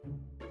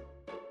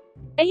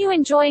Are you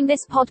enjoying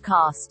this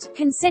podcast?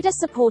 Consider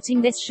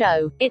supporting this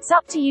show. It's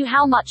up to you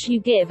how much you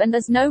give, and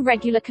there's no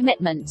regular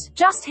commitment.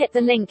 Just hit the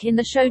link in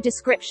the show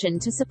description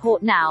to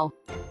support now.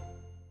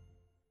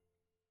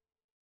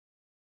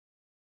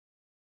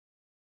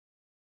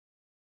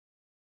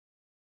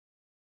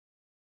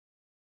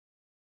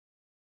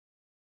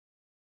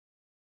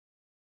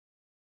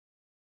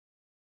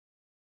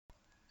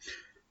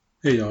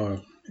 Hey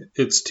y'all,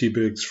 it's T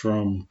Biggs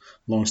from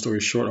Long Story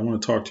Short. I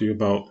want to talk to you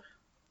about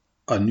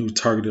a new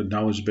targeted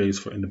knowledge base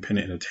for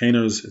independent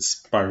entertainers,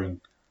 aspiring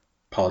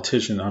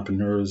politicians,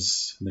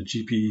 entrepreneurs in the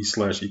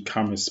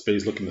GP/e-commerce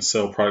space looking to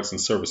sell products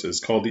and services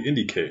called the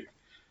Indie Cave.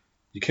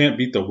 You can't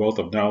beat the wealth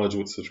of knowledge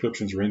with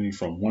subscriptions ranging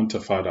from $1 to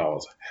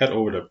 $5. Head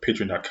over to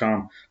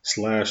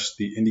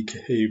patreon.com/the Indie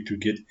Cave to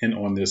get in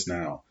on this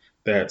now.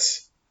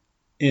 That's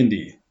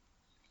Indie,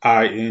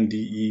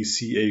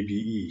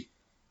 INDECAVE.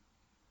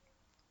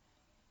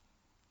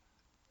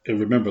 And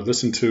remember,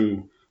 listen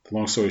to the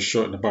Long Story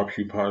Short and the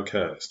Barbecue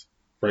podcast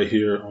right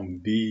here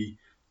on the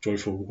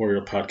Joyful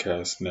Warrior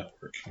Podcast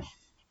Network.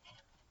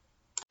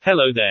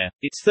 Hello there,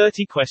 it's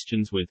 30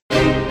 Questions with.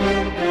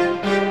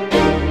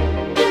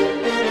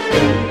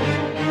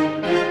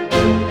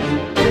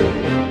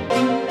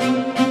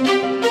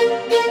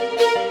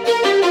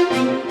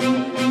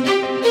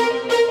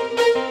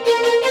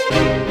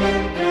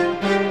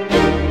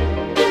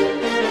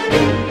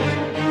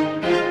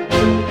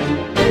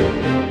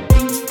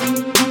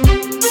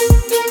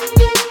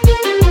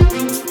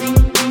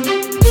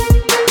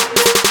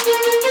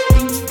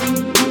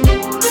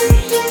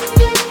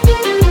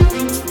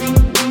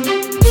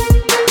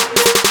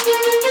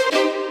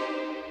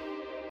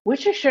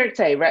 What's your shirt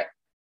say, right?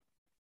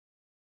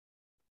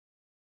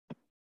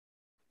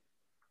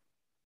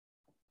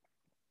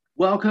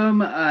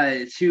 Welcome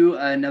to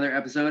another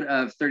episode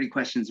of 30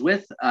 Questions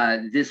with.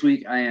 This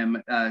week I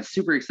am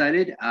super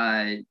excited.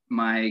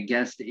 My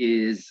guest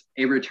is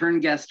a return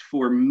guest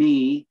for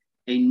me,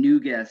 a new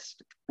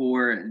guest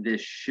for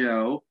this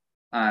show.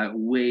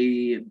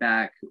 Way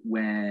back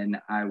when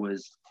I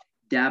was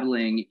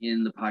dabbling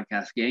in the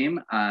podcast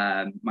game,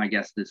 my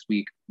guest this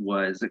week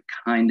was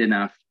kind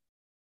enough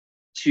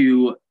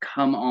to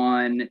come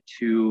on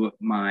to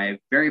my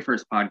very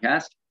first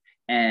podcast,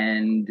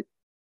 and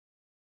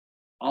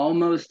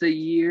almost a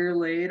year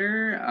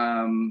later,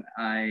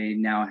 I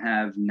now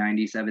have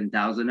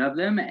 97,000 of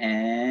them,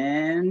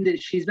 and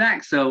she's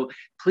back. So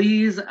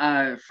please,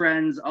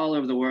 friends all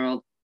over the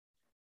world,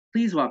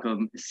 please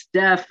welcome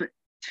Steph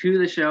to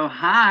the show.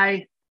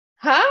 Hi.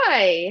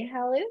 Hi.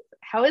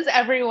 How is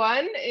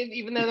everyone?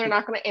 Even though they're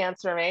not going to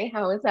answer me,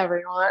 how is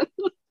everyone?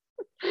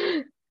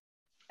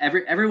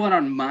 Everyone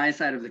on my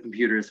side of the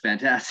computer is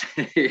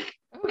fantastic.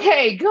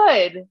 Okay,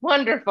 good.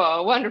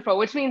 Wonderful.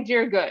 Which means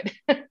you're good.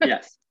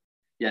 Yes.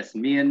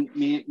 Me and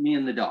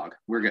the dog.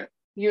 We're good.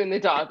 You and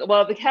the dog.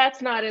 Well, the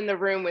cat's not in the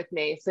room with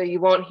me, so you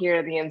won't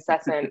hear the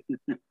incessant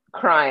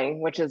crying,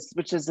 which is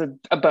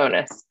a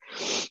bonus.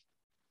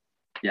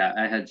 Yeah,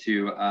 I had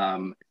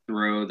to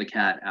throw the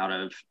cat out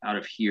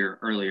of here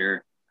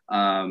earlier.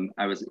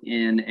 I was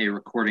in a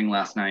recording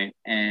last night,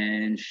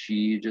 and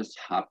she just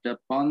hopped up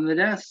on the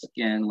desk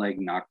and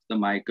knocked the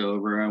mic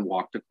over and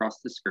walked across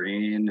the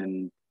screen,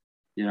 and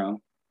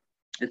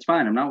it's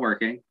fine. I'm not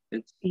working.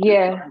 It's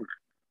fine.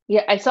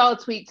 Yeah, I saw a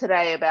tweet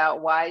today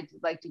about why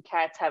do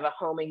cats have a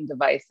homing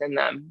device in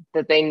them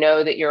that they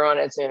know that you're on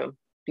a Zoom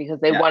because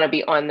they want to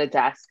be on the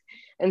desk.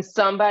 And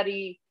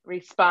somebody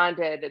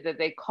responded that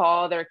they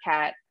call their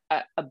cat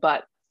a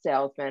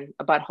butthole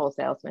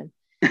salesman,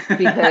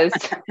 because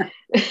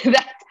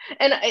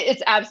and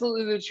it's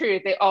absolutely the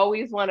truth. They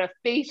always want to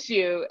face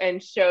you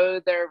and show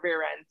their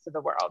rear end to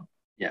the world.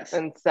 Yes.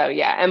 And so,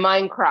 and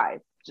mine cries,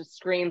 just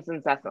screams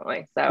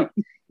incessantly. So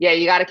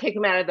you got to kick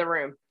him out of the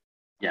room.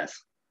 Yes.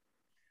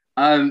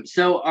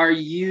 So are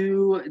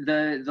you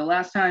the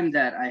last time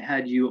that I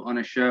had you on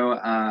a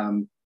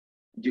show,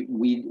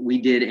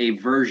 we did a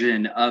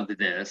version of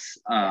this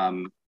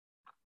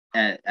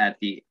at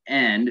the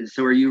end.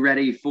 So are you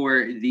ready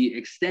for the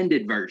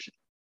extended version?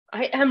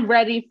 I am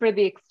ready for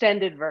the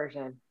extended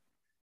version.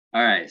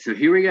 All right, so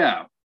here we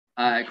go.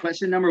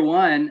 Question number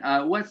one,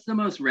 what's the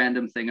most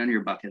random thing on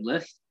your bucket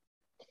list?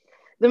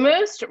 The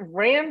most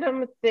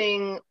random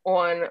thing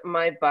on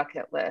my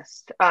bucket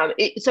list.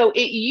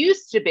 It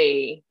used to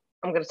be,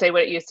 I'm going to say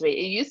what it used to be.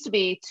 It used to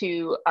be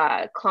to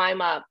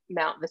climb up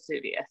Mount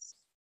Vesuvius,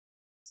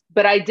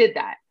 but I did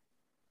that,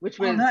 which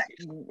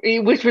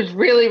was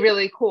really,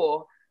 really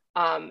cool.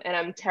 And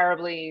I'm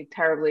terribly,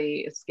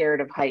 terribly scared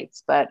of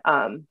heights, but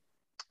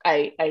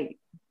I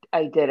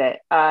did it.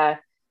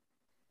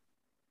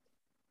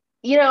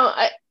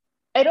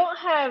 I don't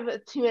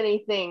have too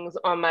many things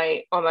on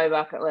my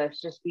bucket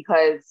list, just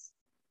because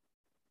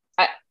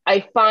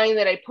I find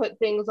that I put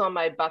things on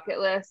my bucket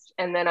list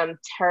and then I'm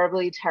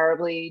terribly,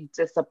 terribly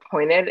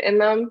disappointed in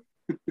them.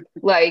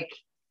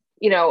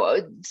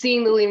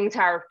 Seeing the Leaning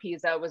Tower of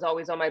Pisa was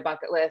always on my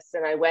bucket list,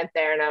 and I went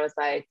there and I was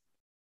like,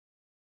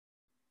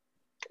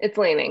 it's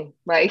leaning.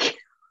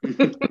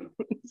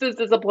 is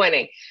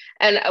disappointing.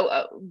 And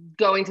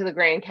going to the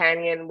Grand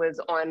Canyon was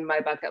on my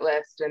bucket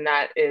list, and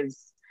that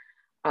is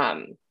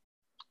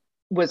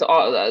was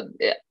all.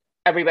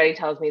 Everybody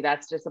tells me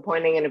that's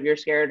disappointing, and if you're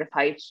scared of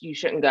heights, you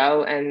shouldn't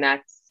go, and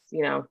that's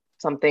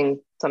something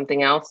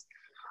else.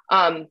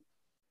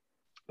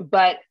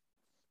 But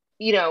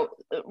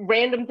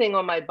random thing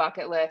on my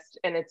bucket list,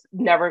 and it's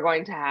never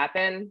going to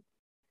happen,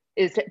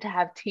 is to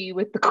have tea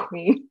with the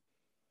Queen.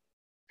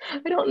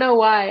 I don't know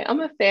why. I'm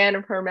a fan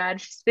of Her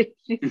Majesty.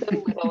 She's so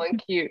little and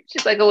cute.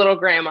 She's like a little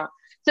grandma.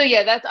 So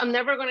yeah, I'm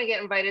never going to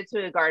get invited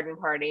to a garden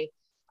party.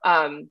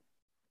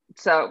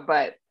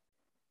 But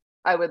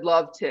I would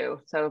love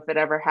to. So if it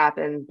ever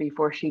happens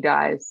before she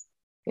dies,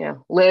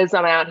 Liz,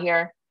 I'm out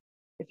here.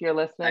 If you're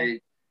listening.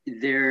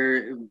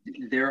 There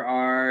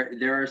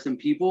are some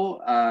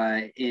people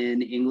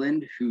in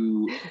England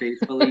who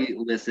faithfully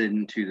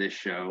listen to this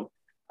show.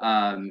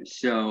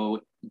 So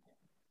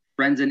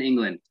friends in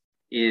England,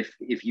 if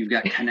you've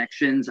got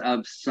connections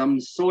of some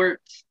sort,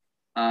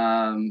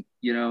 drop me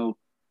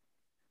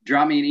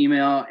an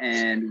email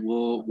and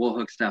we'll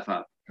hook stuff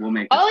up.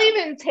 I'll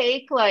even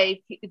take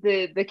like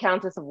the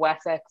Countess of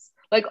Wessex.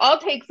 Like I'll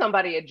take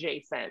somebody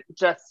adjacent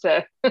just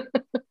to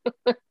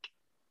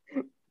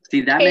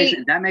see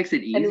that makes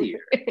it easier.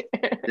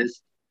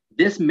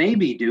 This may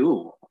be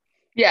doable.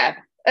 Yeah.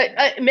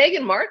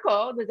 Meghan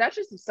Markle, the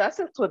Duchess of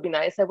Sussex would be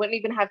nice. I wouldn't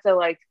even have to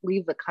like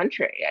leave the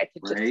country. I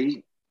could just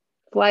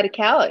fly to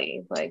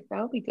Cali. Like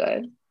that would be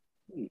good.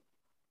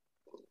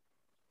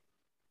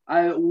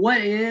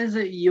 What is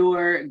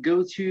your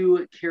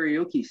go-to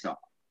karaoke song?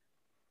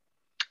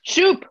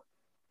 Shoop.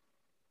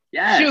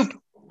 Yes. Shoop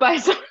by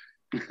something.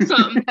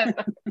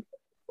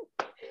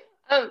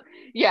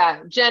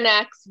 Yeah, Gen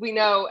X, we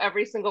know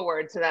every single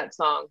word to that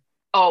song,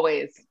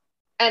 always.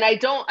 And I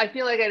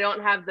feel like I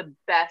don't have the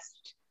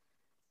best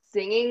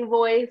singing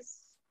voice,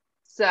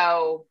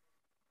 so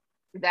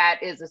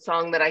that is a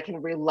song that I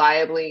can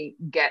reliably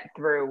get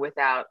through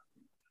without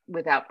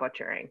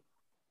butchering.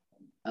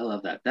 I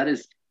love that. That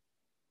is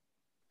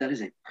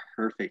a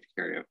perfect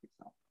karaoke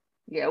song.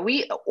 Yeah,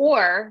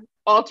 or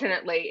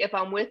alternately, if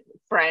I'm with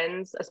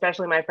friends,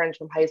 especially my friends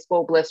from high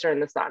school, Blister in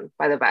the Sun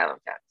by the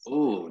Violent Femmes.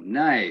 Oh,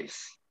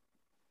 nice.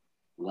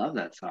 Love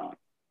that song.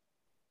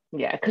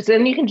 Yeah, because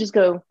then you can just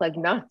go like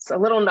nuts, a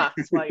little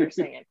nuts while you're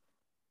singing.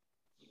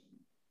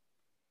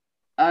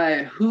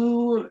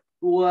 Who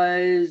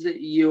was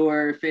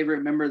your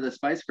favorite member of the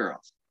Spice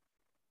Girls?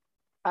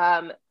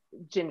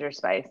 Ginger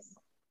Spice.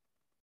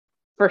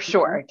 For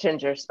sure,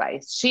 Ginger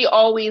Spice. She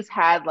always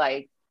had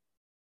like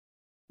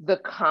the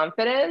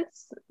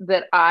confidence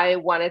that I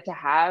wanted to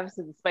have.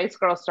 So the Spice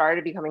Girls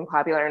started becoming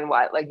popular in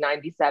like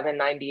 97,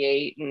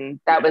 98. And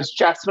that was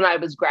just when I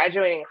was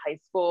graduating high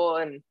school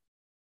and,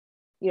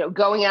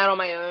 going out on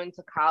my own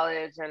to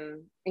college.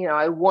 And,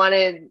 I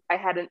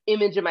had an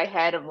image in my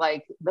head of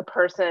like the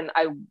person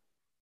I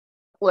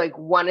like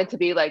wanted to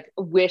be, like,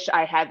 wish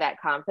I had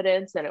that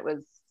confidence. And it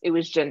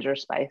was Ginger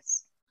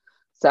Spice.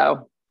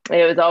 So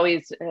I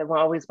always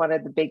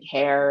wanted the big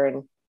hair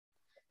and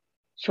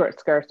short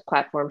skirts,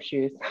 platform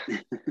shoes.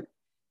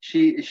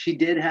 She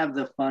did have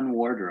the fun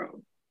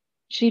wardrobe.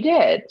 She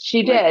did,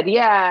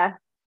 yeah.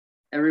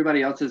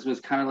 Everybody else's was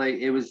kind of like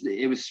it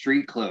was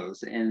street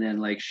clothes, and then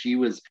like she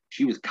was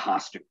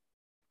costume.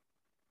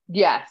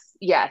 Yes.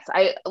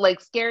 I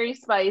like Scary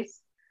Spice.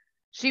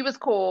 She was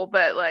cool,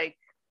 but like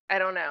I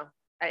don't know.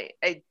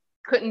 I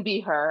couldn't be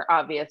her,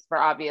 for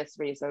obvious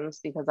reasons,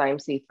 because I'm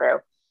see-through.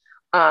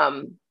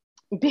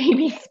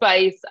 Baby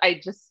Spice, I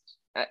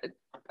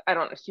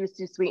don't know. She was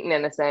too sweet and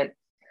innocent.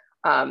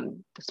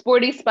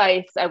 Sporty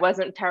Spice, I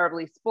wasn't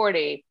terribly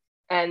sporty.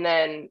 And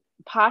then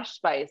Posh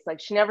Spice, like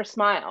she never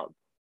smiled.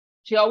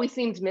 She always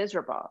seemed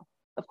miserable.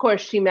 Of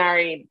course, she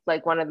married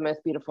like one of the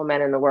most beautiful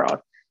men in the world,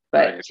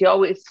 but right. she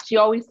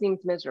always seemed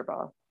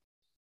miserable.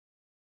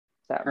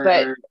 So,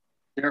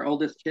 their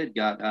oldest kid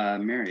got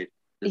married.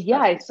 Yeah,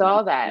 I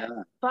saw that.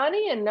 Yeah.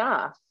 Funny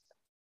enough,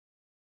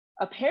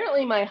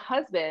 apparently my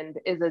husband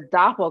is a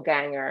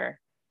doppelganger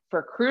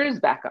for Cruz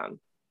Beckham.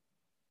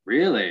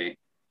 Really?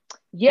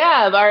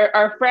 Yeah,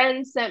 our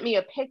friend sent me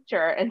a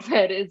picture and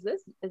said, "Is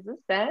this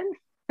Ben?"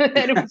 And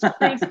it was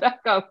Cruz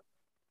Beckham.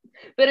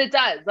 But it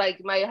does.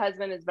 Like my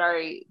husband is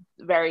very,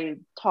 very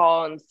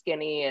tall and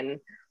skinny and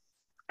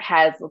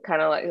has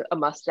kind of like a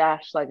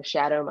mustache, like a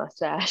shadow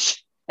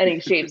mustache, and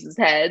he shaves his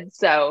head.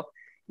 So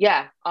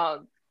yeah,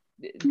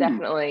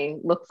 definitely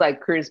looks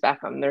like Cruz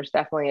Beckham. There's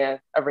definitely a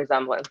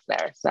resemblance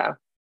there. So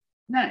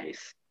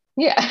nice.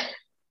 Yeah.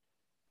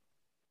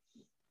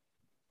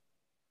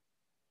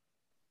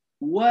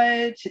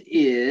 What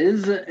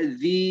is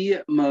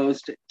the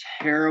most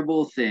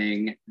terrible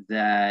thing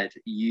that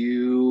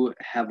you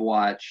have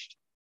watched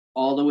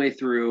all the way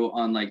through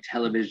on like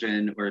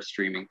television or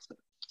streaming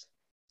service?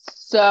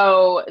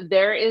 So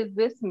there is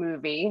this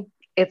movie.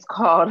 It's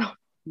called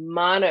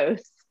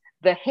Manos,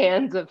 The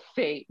Hands of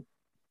Fate.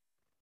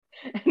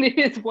 And it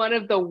is one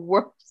of the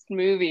worst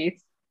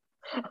movies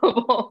of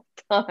all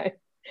time.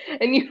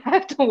 And you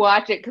have to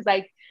watch it because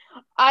I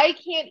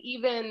can't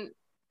even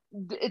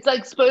it's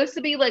like supposed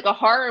to be like a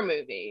horror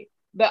movie,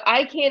 but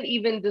I can't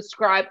even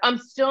describe. I'm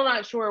still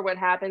not sure what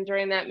happened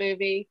during that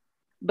movie.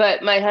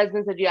 But my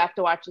husband said, you have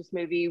to watch this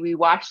movie. We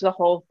watched the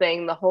whole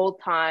thing the whole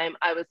time.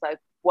 I was like,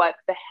 what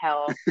the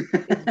hell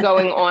is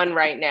going on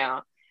right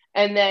now?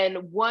 And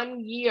then one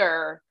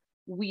year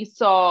we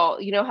saw,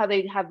 you know how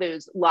they have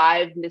those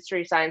live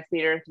Mystery Science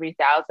Theater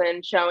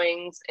 3000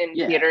 showings in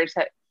theaters?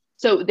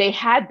 So they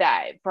had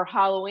that for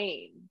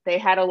Halloween. They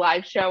had a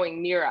live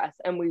showing near us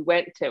and we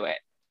went to it.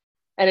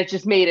 And it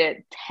just made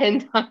it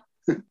 10 times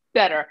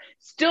better.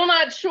 Still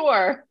not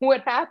sure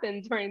what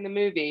happened during the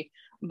movie.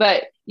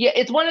 But yeah,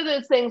 it's one of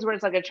those things where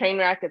it's like a train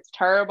wreck. It's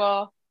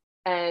terrible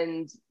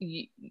and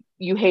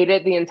you hate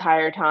it the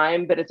entire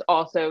time, but it's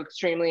also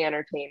extremely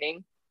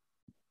entertaining.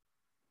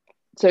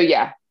 So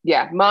yeah.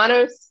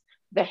 Manos,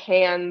 the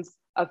hands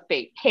of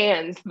fate.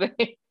 Hands. The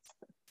hands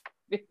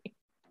of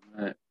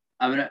fate.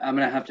 I'm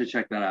gonna have to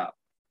check that out.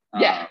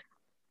 Yeah.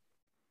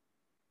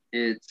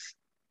 It's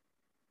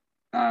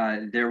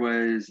there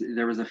was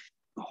a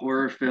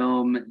horror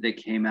film that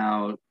came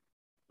out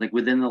like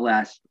within the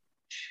last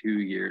 2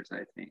 years,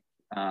 I think.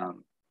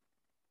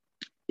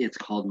 It's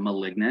called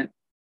Malignant,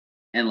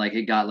 and like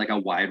it got like a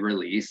wide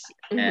release,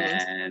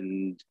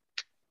 and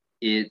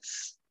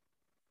it's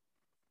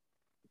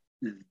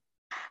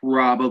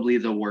probably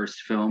the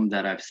worst film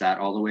that I've sat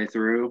all the way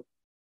through.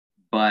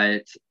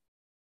 But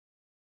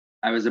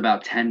I was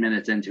about 10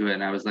 minutes into it,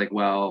 and I was like,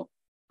 well,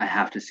 I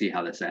have to see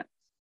how this ends.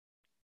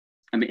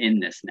 I'm in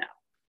this now.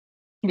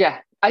 Yeah,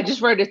 I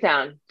just wrote it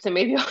down, so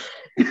maybe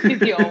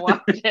I'll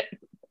watch it. I'm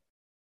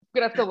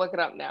gonna have to look it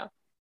up now.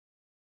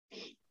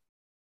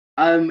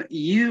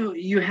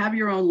 You have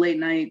your own late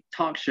night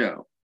talk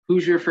show.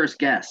 Who's your first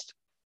guest?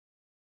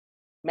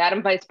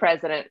 Madam Vice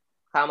President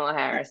Kamala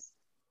Harris.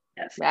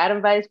 Yes.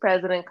 Madam Vice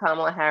President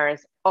Kamala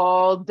Harris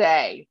all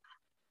day.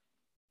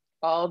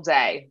 All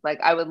day. Like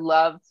I would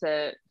love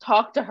to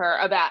talk to her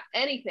about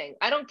anything.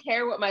 I don't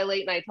care what my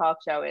late night talk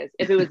show is.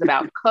 If it was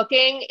about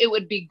cooking, it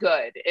would be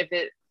good. If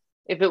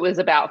it was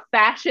about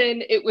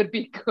fashion, it would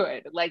be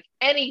good. Like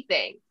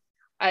anything.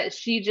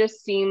 She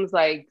just seems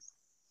like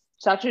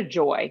such a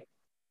joy.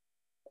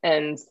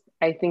 And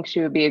I think she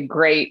would be a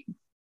great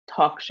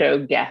talk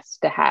show guest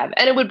to have.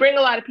 And it would bring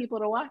a lot of people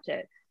to watch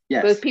it.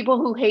 Yes. Both people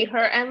who hate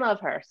her and love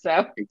her.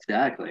 So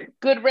exactly.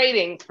 Good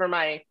ratings for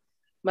my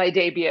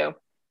debut.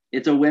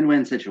 It's a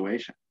win-win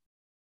situation.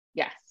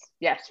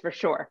 Yes, for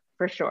sure.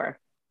 For sure.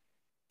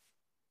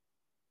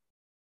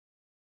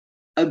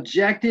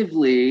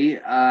 Objectively,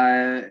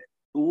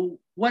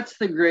 what's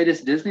the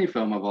greatest Disney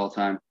film of all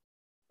time?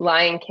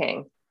 Lion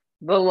King.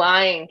 The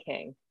Lion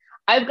King.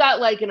 I've got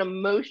like an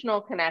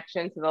emotional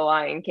connection to The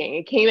Lion King.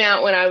 It came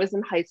out when I was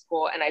in high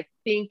school, and I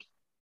think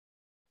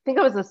it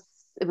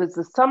was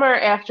the summer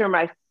after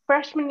my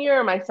freshman year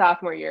or my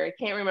sophomore year. I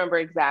can't remember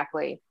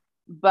exactly,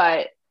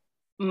 but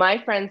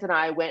my friends and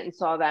I went and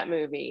saw that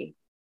movie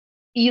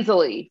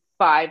easily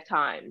 5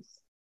 times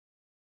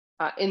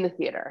in the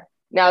theater.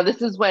 Now,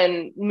 this is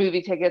when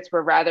movie tickets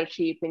were rather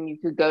cheap and you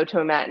could go to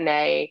a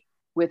matinee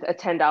with a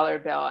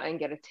 $10 bill and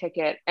get a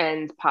ticket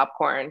and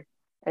popcorn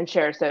and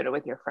share a soda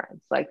with your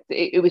friends. Like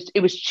it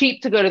was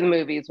cheap to go to the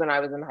movies when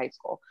I was in high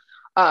school.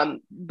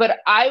 But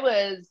I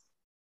was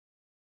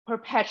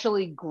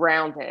perpetually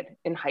grounded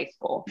in high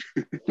school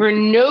for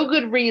no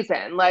good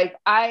reason. Like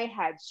I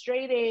had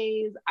straight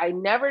A's. I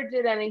never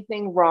did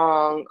anything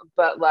wrong,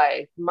 but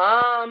like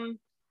mom,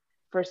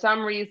 for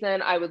some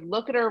reason, I would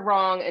look at her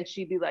wrong and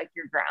she'd be like,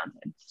 you're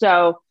grounded.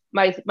 So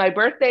my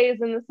birthday is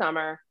in the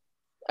summer.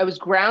 I was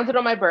grounded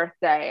on my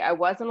birthday. I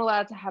wasn't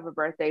allowed to have a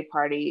birthday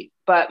party,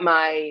 but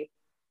my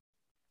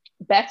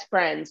best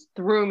friends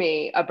threw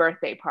me a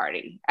birthday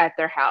party at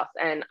their house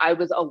and I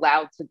was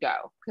allowed to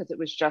go because it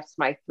was just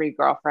my 3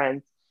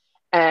 girlfriends.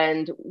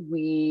 And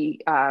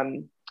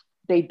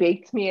they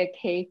baked me a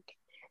cake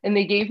and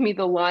they gave me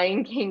the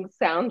Lion King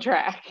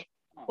soundtrack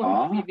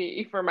on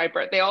CD for my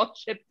birthday. They all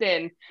chipped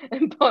in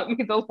and bought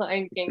me the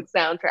Lion King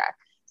soundtrack.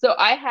 So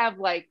I have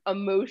like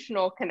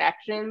emotional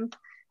connections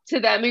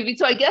to that movie.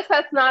 So I guess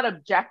that's not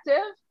objective,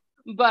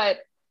 but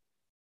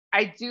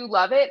I do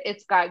love it.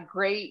 It's got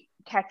great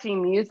catchy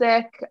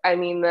music. I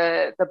mean,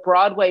 the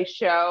Broadway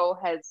show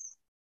has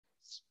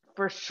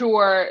for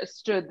sure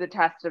stood the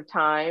test of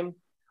time.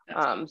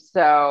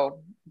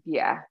 So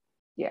yeah.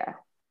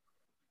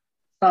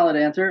 Solid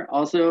answer.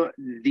 Also,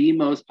 the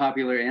most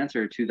popular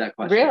answer to that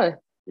question. Really?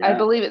 Yeah. I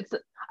believe it's.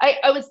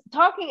 I was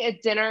talking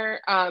at dinner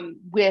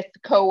with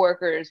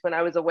coworkers when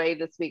I was away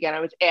this weekend.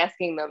 I was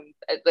asking them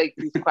like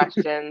these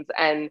questions,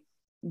 and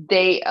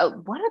they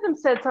one of them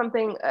said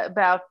something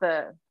about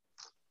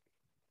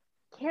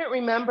can't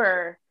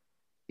remember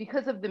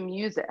because of the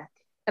music,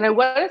 and I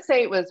want to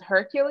say it was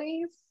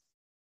Hercules.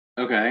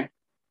 Okay.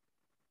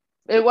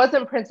 It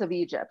wasn't Prince of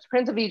Egypt.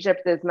 Prince of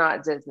Egypt is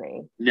not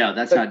Disney. No,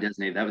 that's not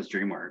Disney. That was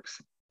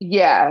DreamWorks.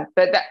 Yeah,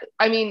 but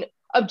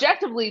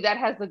objectively, that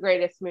has the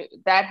greatest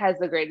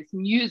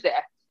music.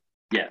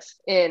 Yes.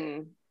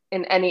 In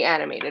any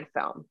animated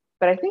film,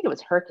 but I think it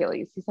was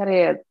Hercules. He said he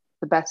had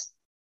the best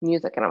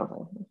music, and I was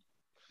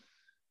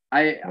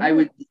like, I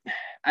would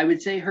I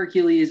would say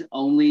Hercules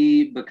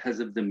only because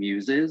of the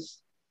muses.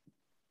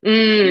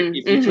 If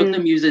you took the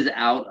Mm-hmm. muses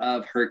out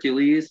of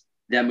Hercules,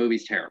 that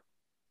movie's terrible.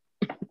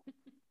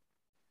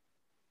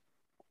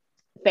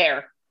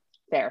 Fair.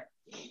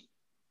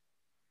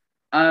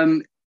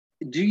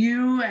 Do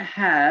you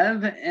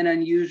have an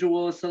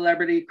unusual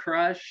celebrity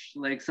crush?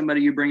 Like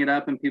somebody you bring it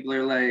up and people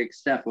are like,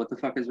 Steph, what the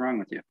fuck is wrong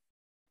with you?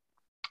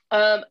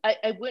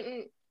 I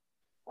wouldn't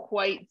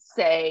quite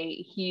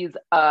say he's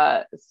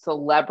a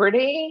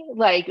celebrity.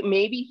 Like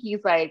maybe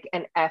he's like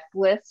an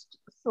F-list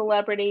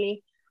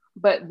celebrity,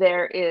 but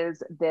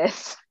there's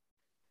this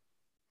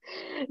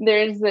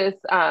musician,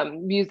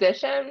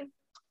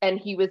 and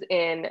he was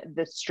in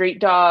the Street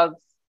Dogs,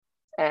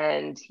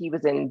 and he's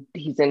in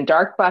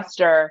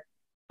Darkbuster,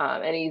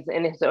 and he's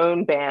in his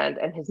own band,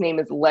 and his name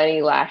is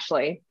Lenny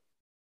Lashley,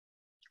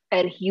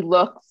 and he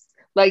looks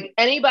like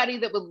anybody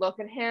that would look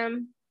at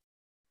him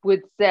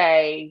would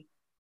say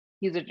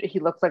he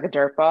looks like a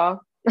dirtball.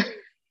 But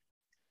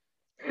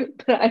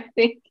I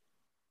think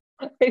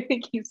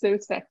he's so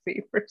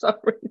sexy for some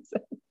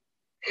reason.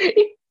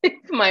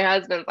 My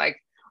husband's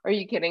like, are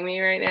you kidding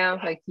me right now?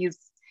 Like he's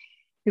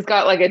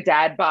got like a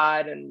dad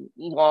bod and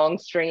long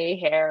stringy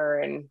hair.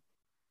 And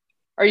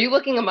are you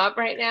looking him up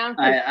right now?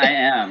 I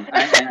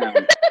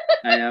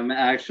am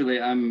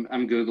actually.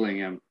 I'm Googling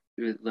him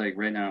like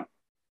right now.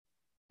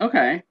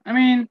 Okay, I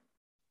mean,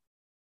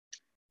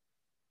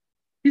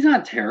 he's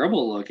not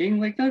terrible looking.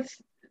 Like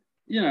that's,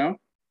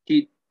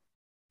 he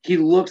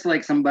looks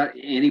like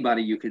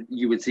anybody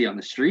you would see on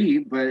the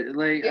street. But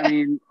like, yeah. I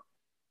mean,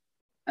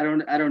 I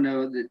don't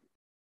know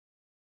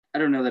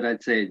that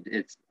I'd say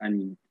it's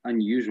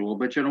unusual.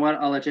 But you know what?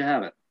 I'll let you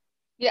have it.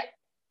 Yeah,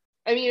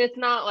 I mean, it's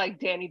not like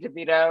Danny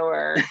DeVito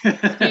or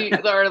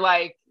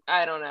like,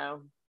 I don't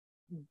know,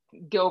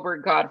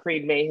 Gilbert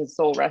Gottfried, may his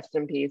soul rest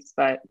in peace.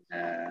 But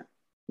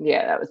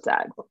yeah, that was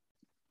sad.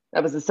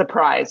 That was a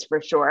surprise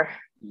for sure.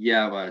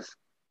 Yeah, it was.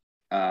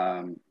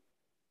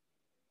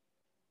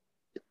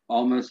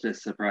 Almost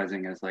as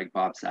surprising as like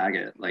Bob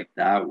Saget. Like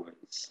that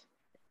was.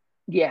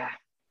 Yeah,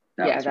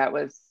 that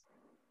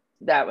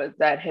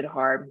hit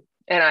hard.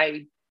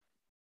 And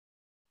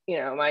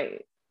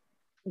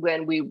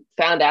when we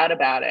found out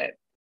about it,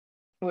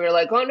 we were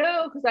like, oh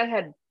no, because I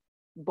had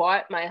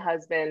bought my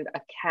husband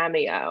a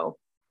cameo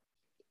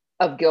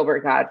of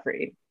Gilbert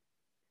Gottfried.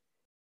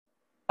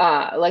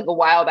 Like a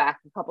while back,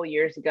 a couple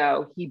years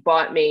ago, he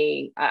bought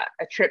me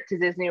a trip to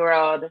Disney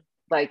World,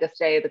 like a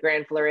stay at the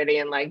Grand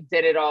Floridian, like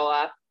did it all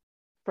up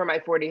for my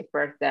 40th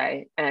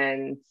birthday.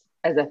 And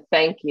as a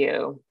thank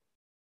you,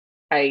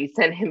 I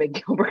sent him a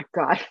Gilbert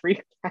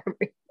Gottfried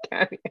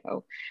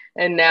cameo.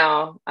 And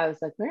now I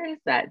was like, where is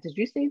that? Did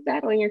you save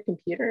that on your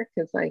computer?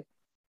 Because like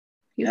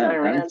he's not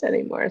around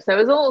anymore. So it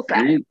was a little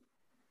sad.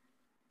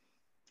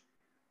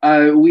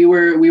 We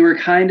were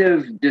kind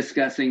of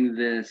discussing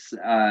this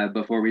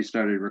before we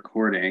started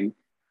recording.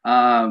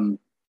 So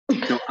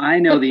I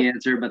know the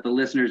answer, but the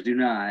listeners do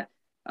not.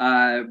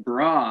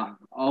 Bra,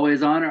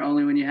 always on or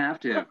only when you have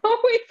to?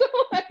 Always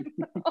on.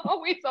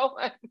 Always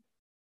on.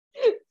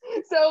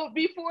 So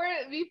before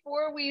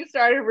we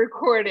started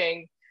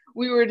recording,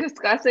 we were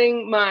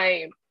discussing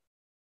my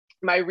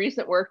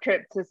recent work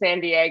trip to San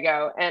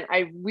Diego, and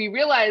we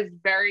realized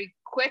very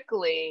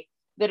quickly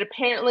that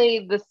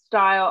apparently the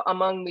style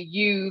among the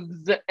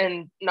youths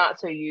and not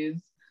so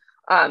youths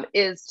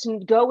is to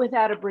go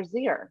without a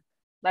brassiere,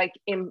 like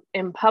in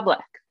public,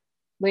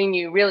 when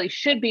you really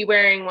should be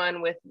wearing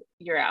one with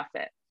your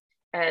outfit.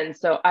 And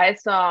so I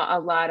saw a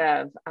lot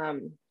of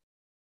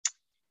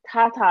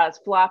tatas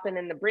flopping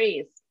in the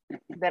breeze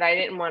that I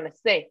didn't want to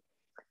see.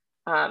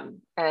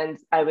 And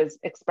I was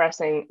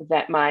expressing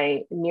that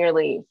my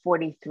nearly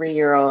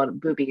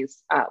 43-year-old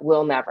boobies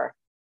will never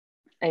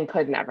and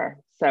could never.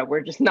 So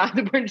we're just not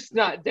doing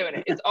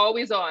it. It's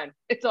always on.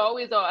 It's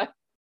always on.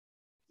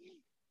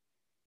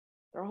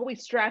 They're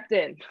always strapped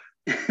in.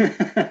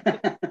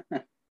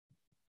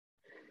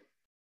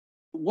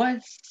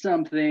 What's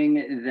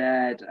something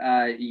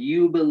that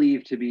you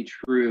believe to be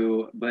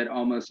true, but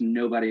almost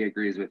nobody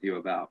agrees with you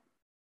about?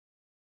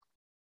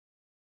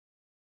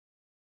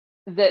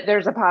 That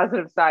there's a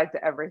positive side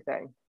to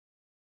everything.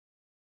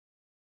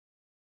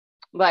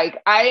 Like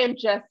I'm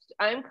kind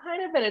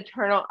of an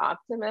eternal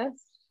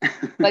optimist.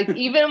 Like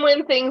even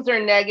when things are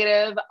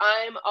negative,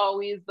 I'm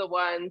always the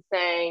one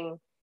saying,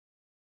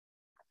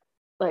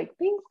 like,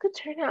 things could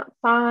turn out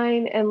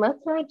fine and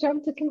let's not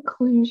jump to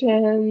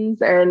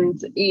conclusions.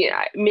 And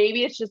yeah,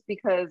 maybe it's just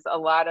because a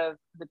lot of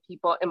the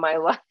people in my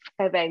life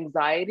have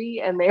anxiety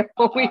and they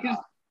always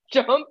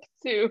jump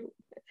to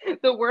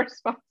the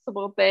worst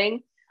possible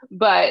thing.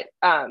 But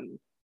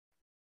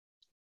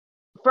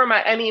for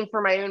my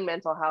own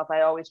mental health,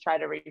 I always try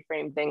to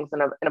reframe things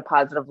in a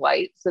positive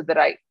light so that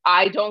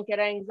I don't get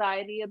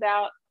anxiety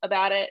about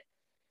it.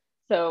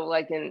 So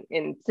like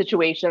in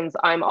situations,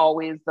 I'm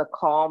always the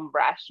calm,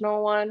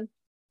 rational one.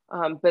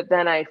 But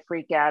then I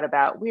freak out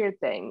about weird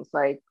things.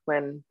 Like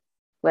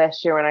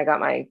last year when I got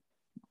my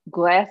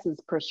glasses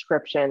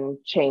prescription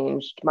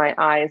changed, my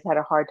eyes had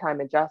a hard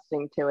time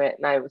adjusting to it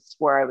and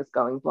swore I was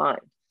going blind.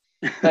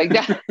 Like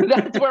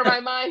that's where my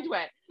mind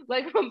went.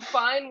 Like I'm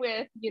fine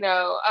with,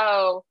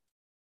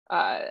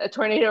 a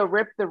tornado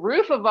ripped the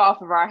roof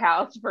off of our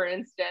house, for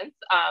instance,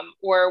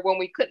 or when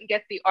we couldn't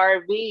get the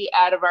RV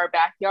out of our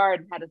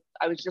backyard,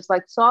 I was just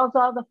like, solve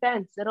all the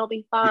fence, it'll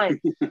be fine.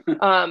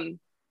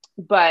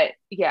 But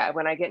yeah,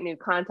 when I get new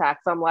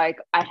contacts, I'm like,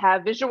 I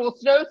have visual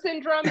snow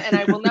syndrome and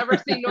I will never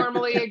see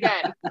normally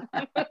again.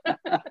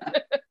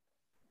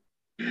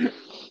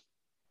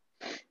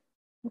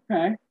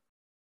 Okay.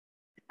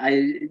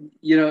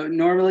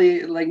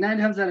 Normally, like 9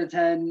 times out of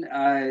 10,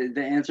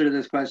 the answer to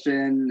this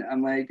question,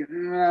 I'm like, all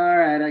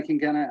right, I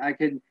could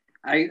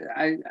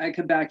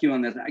back you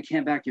on this. I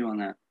can't back you on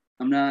that.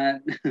 I'm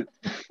not,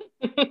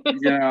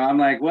 I'm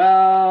like,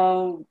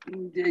 well,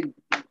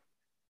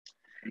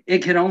 it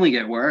could only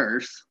get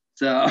worse.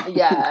 So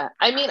yeah,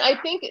 I mean, I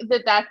think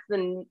that's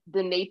the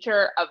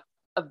nature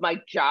of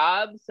my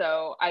job.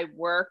 So I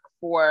work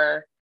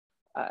for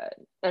a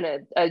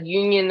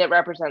union that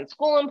represents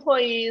school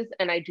employees,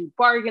 and I do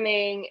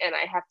bargaining, and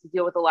I have to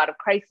deal with a lot of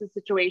crisis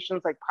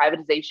situations, like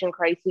privatization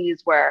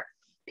crises where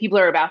people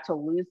are about to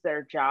lose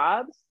their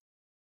jobs,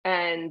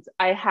 and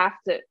I have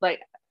to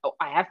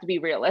be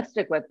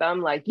realistic with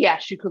them. Like,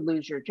 yes, you could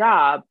lose your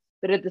job,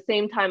 but at the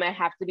same time, I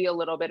have to be a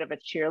little bit of a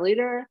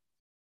cheerleader.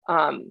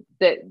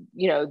 That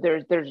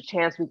there's a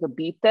chance we could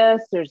beat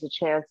this. There's a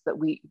chance that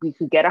we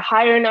could get a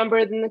higher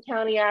number than the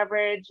county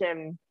average,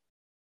 and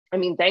I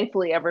mean,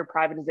 thankfully, every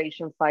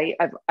privatization fight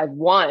I've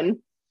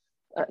won.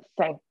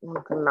 I'm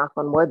gonna knock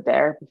on wood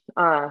there,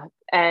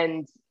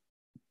 and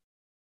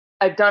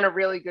I've done a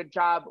really good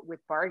job with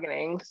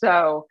bargaining.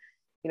 So,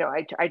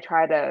 I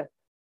try to,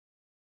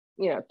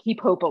 keep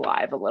hope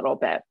alive a little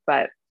bit.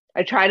 But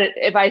I try to.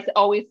 If I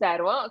always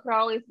said, "Well, it could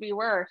always be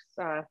worse,"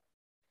 I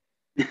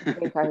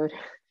think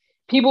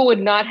people would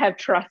not have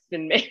trust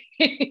in me.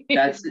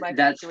 That's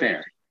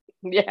fair.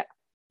 Yeah,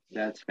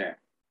 that's fair.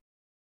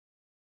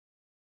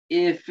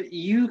 If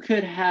you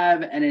could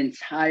have an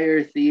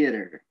entire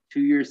theater to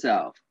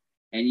yourself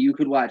and you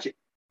could watch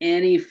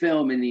any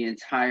film in the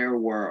entire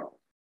world,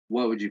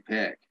 what would you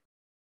pick?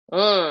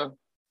 So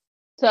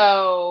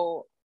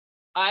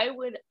I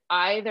would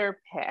either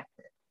pick,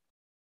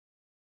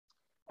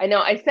 I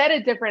know I said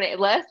it different.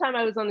 Last time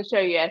I was on the show,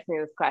 you asked me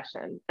this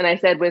question and I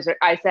said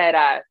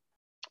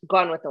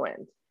Gone with the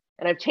Wind.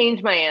 And I've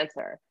changed my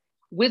answer.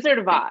 Wizard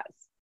of Oz,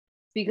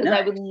 because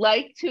nice. I would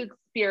like to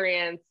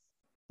experience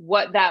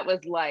what that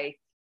was like.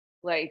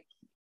 Like,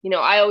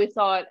 I always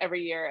saw it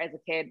every year as a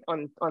kid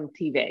on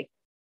TV.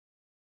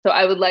 So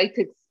I would like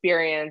to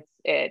experience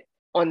it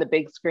on the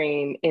big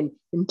screen in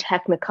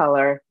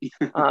Technicolor,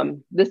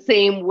 the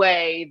same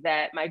way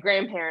that my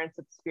grandparents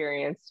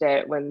experienced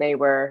it when they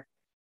were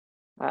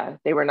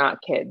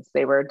not kids,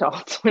 they were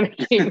adults when it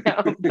came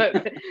out.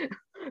 But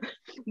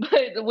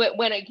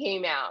when it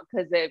came out,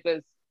 because it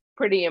was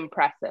pretty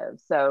impressive.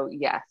 So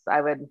yes,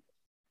 I would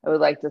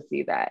like to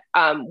see that.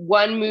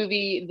 One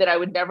movie that I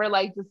would never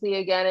like to see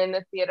again in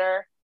the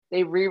theater,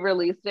 they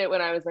re-released it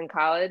when I was in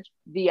college,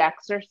 The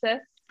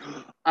Exorcist.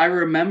 I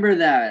remember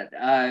that.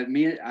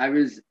 I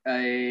was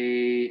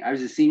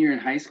a senior in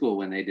high school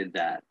when they did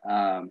that,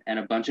 and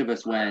a bunch of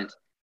us went,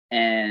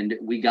 and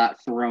we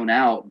got thrown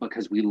out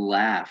because we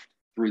laughed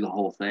through the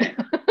whole thing.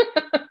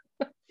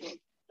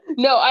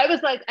 No, I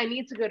was like, I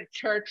need to go to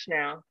church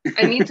now.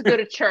 I need to go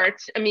to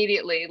church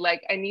immediately.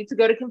 Like, I need to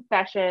go to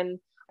confession.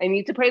 I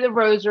need to pray the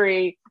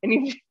rosary.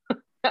 I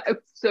was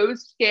so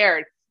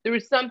scared. There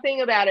was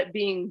something about it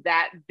being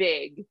that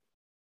big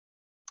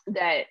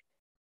that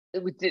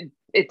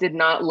it did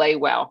not lay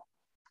well.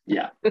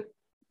 Yeah. Do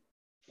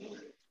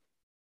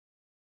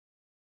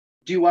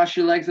you wash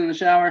your legs in the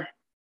shower?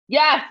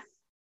 Yes.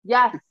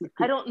 I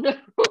don't know.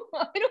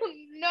 I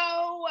don't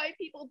know why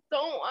people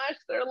don't wash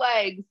their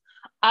legs.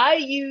 I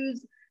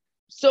use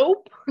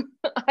soap.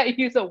 I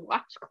use a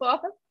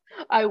washcloth.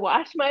 I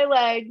wash my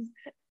legs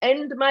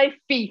and my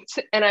feet,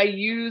 and I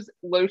use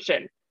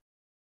lotion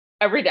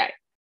every day.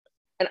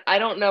 And I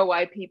don't know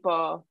why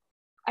people.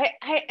 I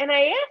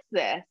asked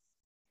this,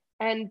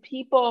 and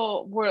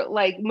people were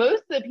like,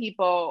 most of the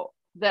people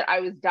that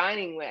I was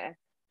dining with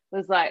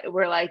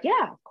were like,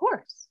 yeah, of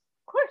course.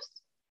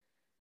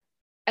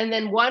 And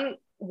then one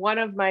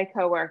of my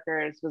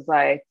coworkers was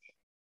like,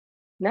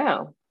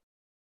 no.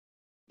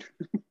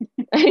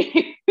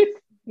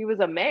 He was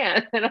a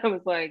man, and I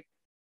was like,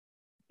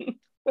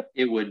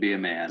 it would be a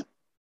man,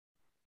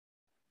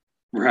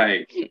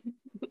 right?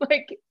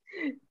 Like,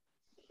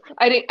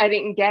 I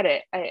didn't get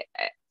it.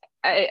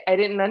 I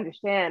didn't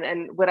understand,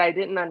 and what I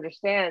didn't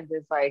understand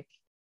is, like,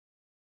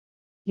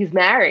 he's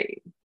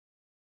married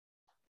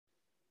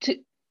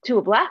to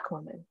a Black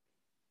woman,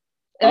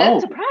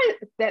 and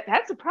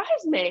that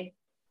surprised me.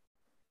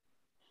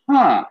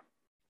 Huh?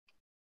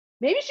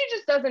 Maybe she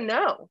just doesn't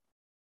know.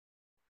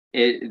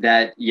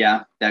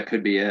 That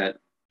could be it.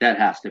 That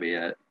has to be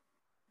it.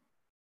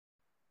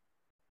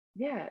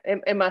 Yeah,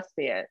 it must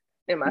be it.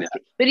 It must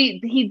be. But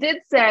he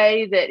did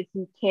say that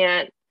he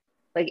can't,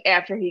 like,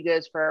 after he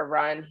goes for a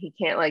run, he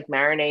can't, like,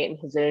 marinate in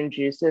his own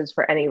juices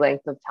for any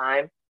length of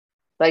time.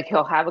 Like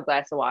he'll have a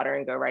glass of water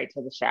and go right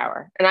to the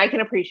shower. And I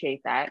can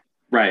appreciate that.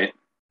 Right.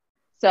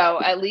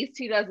 So at least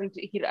he doesn't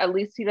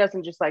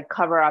just like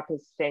cover up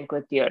his stink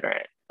with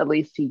deodorant. At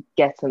least he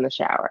gets in the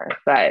shower.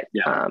 But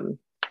Yeah.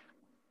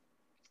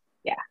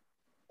 Yeah.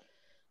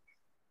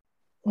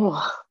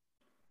 Oh,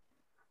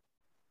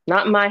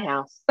 not in my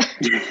house.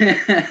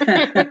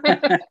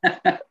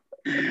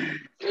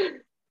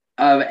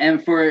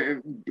 And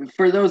for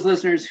those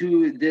listeners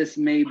who this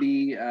may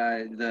be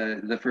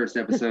the first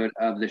episode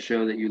of the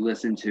show that you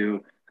listen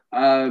to,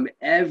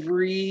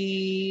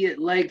 every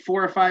like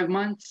 4 or 5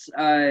 months,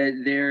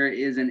 there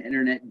is an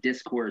internet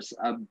discourse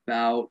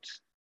about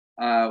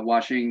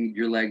washing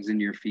your legs and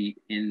your feet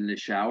in the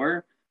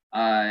shower.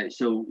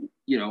 So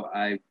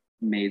I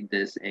made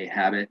this a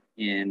habit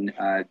in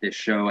this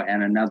show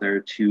and another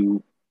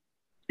to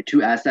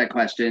ask that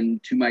question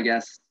to my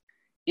guests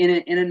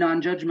in a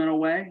non-judgmental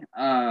way,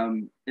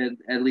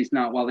 at least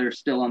not while they're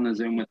still on the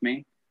Zoom with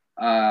me.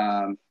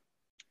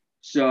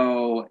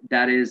 So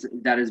that is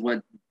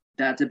what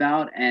that's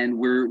about, and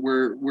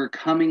we're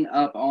coming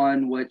up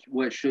on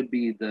what should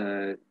be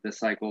the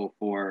cycle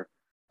for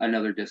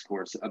another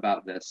discourse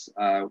about this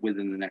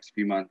within the next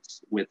few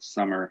months with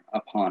summer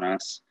upon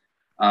us.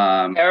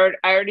 I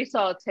already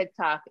saw a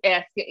TikTok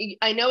asking.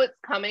 I know it's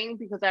coming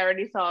because I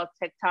already saw a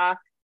TikTok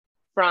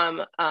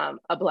from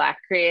a Black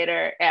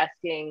creator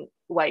asking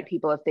white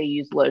people if they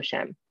use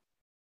lotion.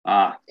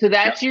 So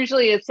that's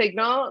usually a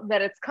signal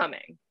that it's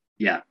coming.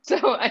 Yeah. So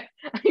I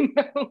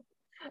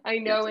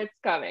know it's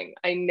coming.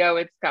 I know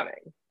it's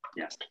coming.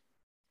 Yes.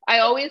 I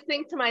always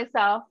think to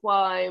myself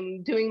while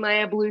I'm doing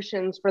my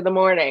ablutions for the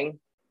morning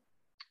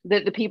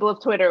that the people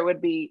of Twitter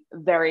would be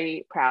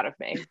very proud of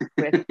me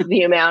with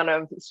the amount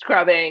of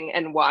scrubbing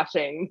and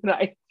washing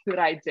that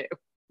I do.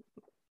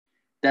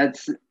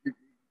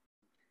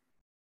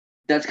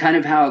 That's kind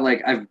of how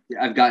like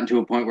I've gotten to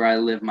a point where I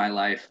live my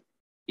life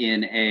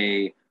in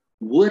a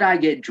would I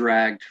get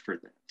dragged for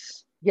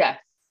this? Yes.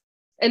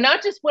 And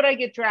not just would I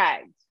get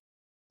dragged,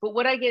 but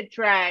would I get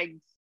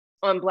dragged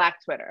on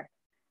Black Twitter?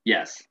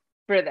 Yes.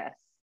 For this.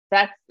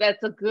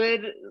 That's a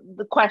good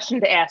question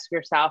to ask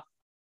yourself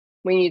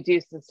when you do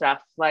some stuff.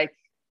 Like,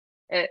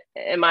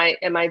 am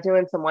I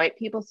doing some white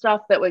people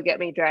stuff that would get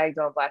me dragged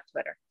on Black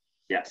Twitter?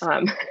 Yes.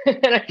 And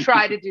I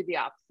try to do the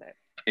opposite.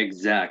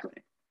 Exactly.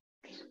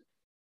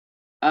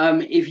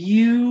 If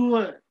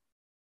you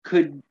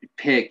could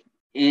pick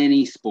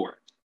any sport,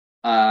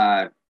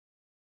 and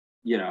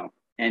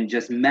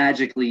just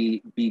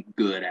magically be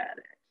good at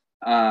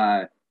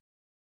it,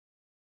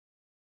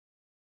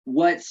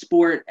 what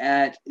sport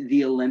at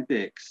the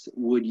Olympics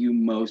would you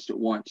most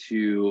want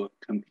to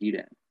compete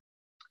in?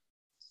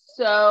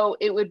 So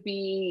it would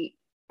be,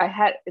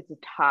 it's a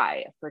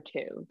tie for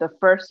two. The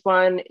first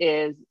one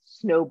is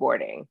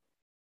snowboarding.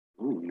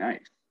 Ooh,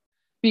 nice.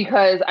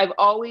 Because I've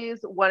always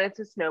wanted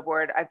to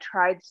snowboard. I've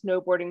tried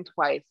snowboarding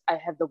twice. I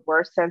have the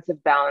worst sense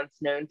of balance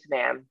known to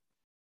man.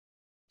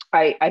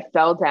 I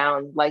fell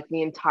down like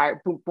the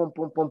entire boom, boom,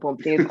 boom, boom, boom,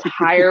 the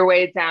entire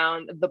way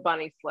down the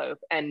bunny slope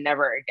and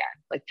never again.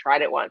 Like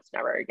tried it once,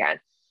 never again.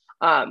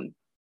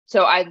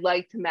 So I'd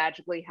like to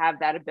magically have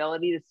that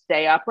ability to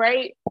stay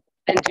upright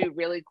and do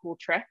really cool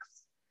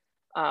tricks.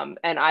 And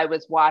I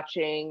was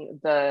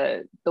watching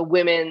the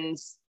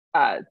women's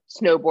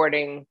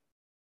snowboarding.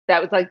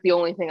 That was like the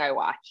only thing I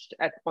watched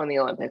on the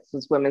Olympics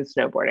was women's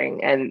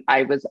snowboarding. And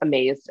I was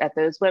amazed at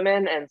those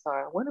women. And so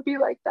I want to be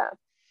like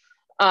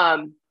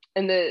them.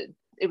 And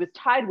it was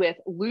tied with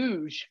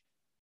luge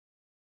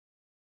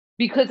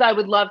because I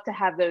would love to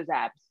have those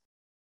abs.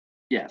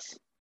 Yes.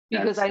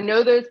 Because I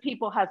know those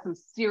people have some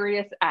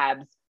serious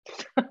abs.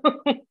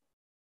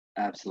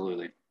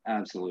 Absolutely.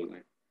 Absolutely.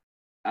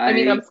 I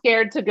mean, I'm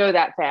scared to go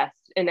that fast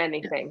in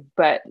anything,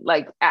 but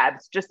like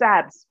abs, just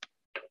abs.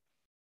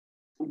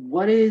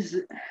 What is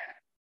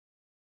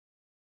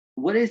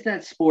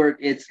that sport?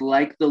 It's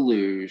like the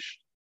luge,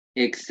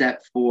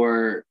 except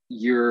for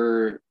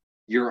you're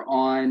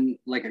on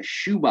like a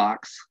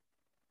shoebox,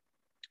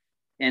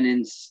 and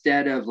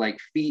instead of like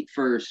feet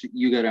first,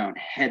 you go down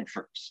head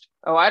first.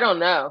 Oh, I don't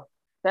know.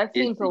 That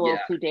seems a little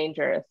too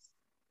dangerous.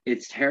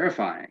 It's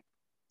terrifying.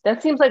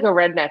 That seems like a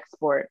redneck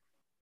sport.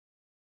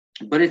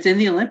 But it's in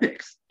the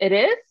Olympics. It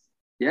is?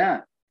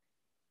 Yeah.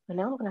 I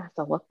know I'm gonna have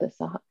to look this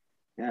up.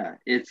 Yeah.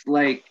 It's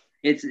like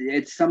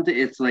it's something,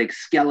 it's like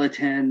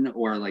skeleton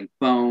or like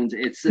bones.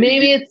 It's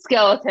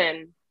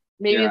skeleton.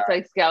 Maybe it's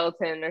like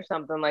skeleton or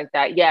something like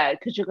that. Yeah,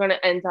 because you're gonna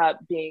end up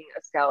being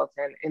a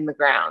skeleton in the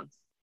ground.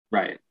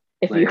 Right.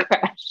 If you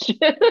crash.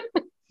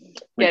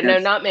 Yeah, no,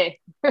 not me.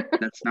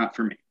 That's not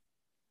for me.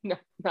 No,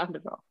 not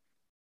at all.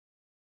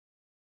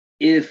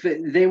 If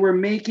they were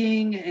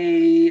making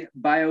a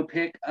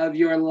biopic of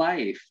your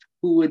life,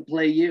 who would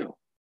play you?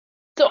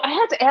 So I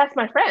had to ask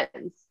my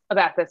friends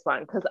about this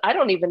one because I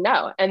don't even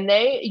know. And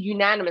they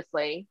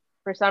unanimously,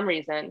 for some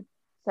reason,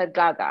 said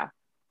Gaga.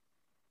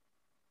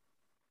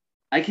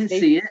 I can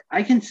see it.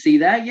 I can see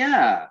that.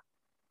 Yeah.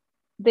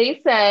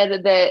 They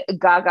said that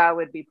Gaga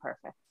would be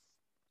perfect.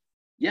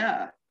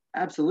 Yeah,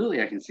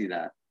 absolutely. I can see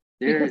that.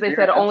 Because they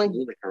said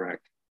absolutely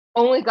correct.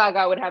 Only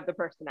Gaga would have the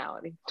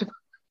personality.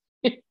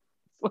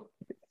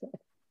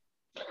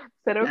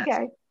 Said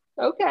okay.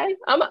 Okay.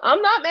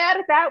 I'm not mad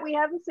at that. We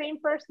have the same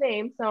first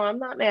name, so I'm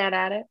not mad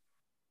at it.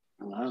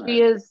 I love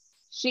She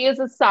it. is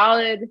a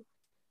solid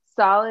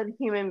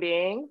human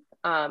being.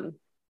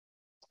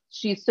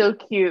 She's so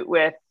cute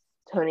with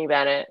Tony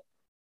Bennett.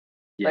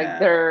 Like Yeah,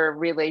 their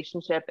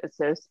relationship is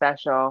so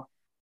special.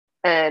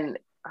 And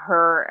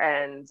her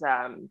and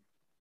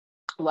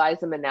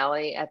Liza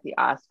Minnelli at the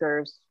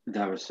Oscars.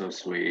 that was so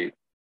sweet.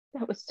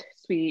 That was so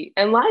sweet.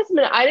 And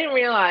I didn't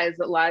realize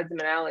that Liza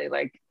Minnelli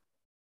like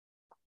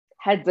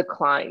had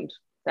declined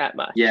that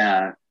much.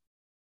 Yeah,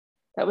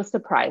 That was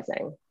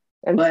surprising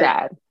and but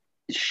sad.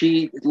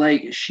 she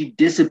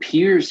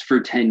disappears for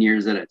 10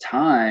 years at a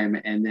time,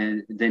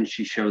 and then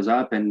she shows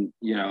up, and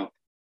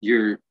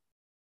you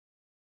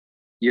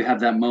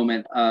have that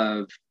moment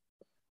of,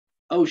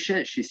 oh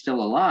shit, she's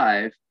still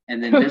alive.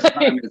 And then this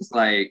time it's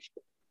like,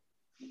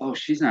 oh,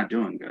 she's not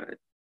doing good.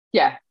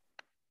 Yeah.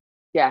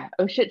 Yeah.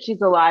 Oh shit,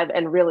 she's alive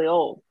and really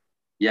old.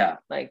 Yeah.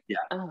 Like,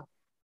 yeah.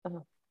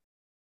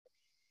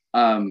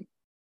 Oh.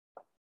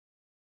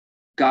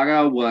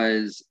 Gaga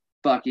was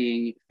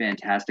fucking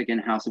fantastic in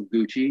House of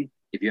Gucci.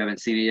 If you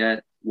haven't seen it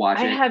yet, watch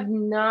it. I have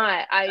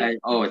not.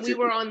 We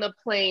were on the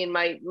plane.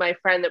 My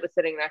friend that was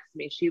sitting next to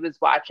me, she was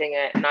watching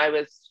it, and I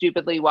was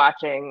stupidly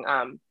watching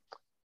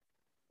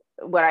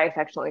what I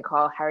affectionately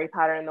call Harry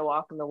Potter and the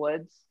Walk in the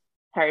Woods.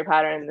 Harry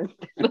Potter and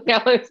the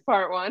Alice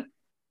Part 1.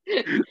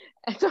 And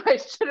so I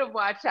should have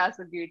watched House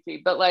of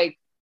Gucci, but like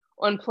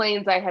on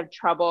planes, I have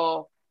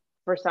trouble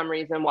for some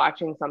reason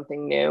watching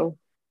something new.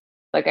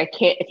 Like I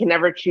can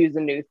never choose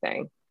a new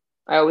thing.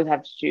 I always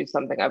have to choose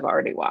something I've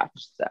already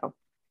watched. So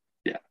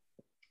yeah,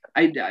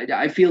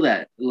 I feel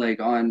that like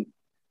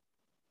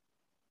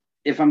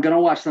if I'm gonna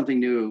watch something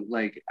new,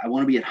 like I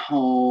want to be at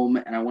home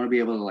and I want to be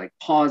able to like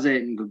pause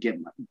it and go get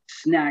my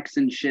snacks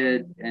and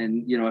shit.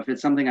 And if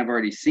it's something I've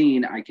already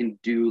seen, I can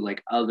do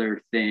like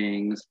other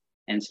things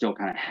and still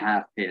kind of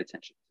half pay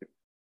attention to.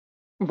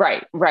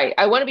 Right.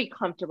 I want to be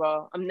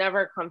comfortable. I'm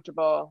never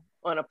comfortable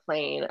on a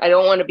plane. I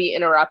don't want to be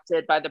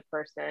interrupted by the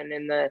person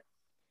in the,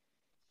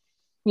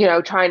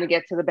 trying to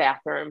get to the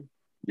bathroom.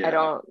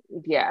 Yeah.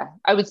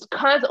 I was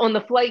on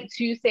the flight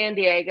to San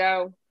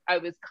Diego. I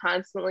was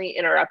constantly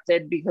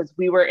interrupted because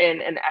we were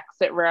in an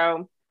exit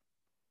row,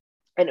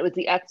 and it was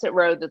the exit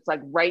row that's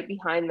like right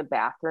behind the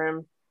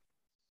bathroom,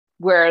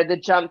 where the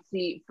jump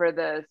seat for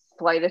the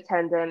flight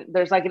attendant,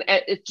 there's like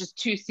it's just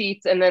 2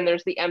 seats, and then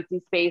there's the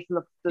empty space,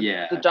 and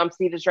the jump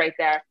seat is right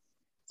there.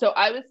 So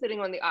I was sitting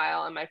on the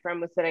aisle, and my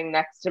friend was sitting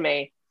next to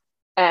me,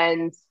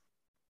 and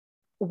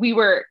we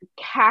were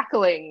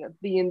cackling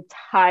the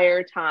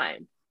entire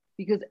time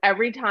because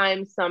every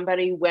time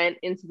somebody went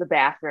into the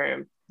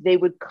bathroom, they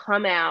would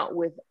come out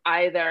with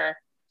either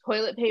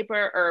toilet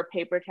paper or a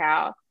paper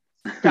towel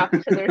stuck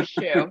to their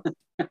shoe.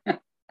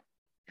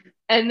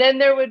 And then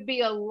there would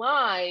be a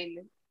line,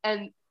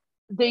 and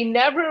they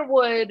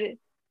would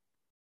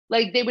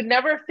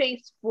never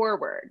face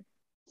forward.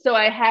 So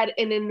I had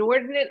an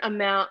inordinate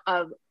amount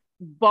of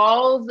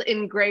balls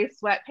in gray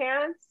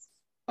sweatpants,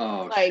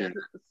 shit,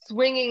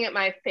 swinging at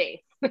my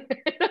face. oh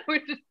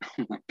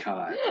my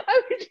God.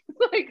 I would just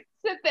like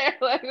sit there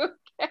like,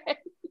 okay.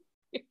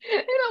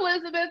 And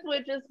Elizabeth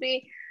would just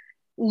be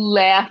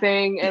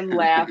laughing and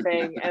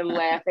laughing and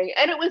laughing.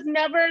 And it was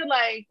never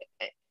like,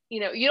 you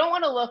don't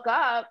want to look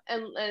up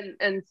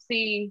and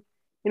see,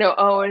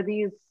 are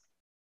these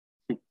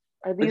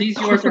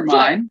yours or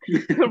mine?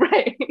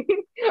 Right.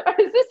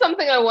 Is this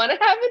something I want to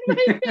have in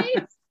my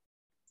face?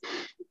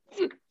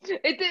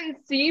 It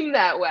didn't seem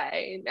that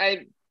way.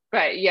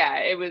 But yeah,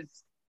 it was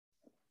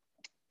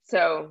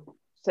so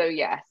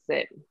yes,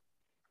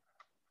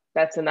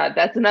 that's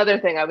another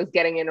thing I was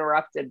getting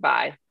interrupted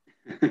by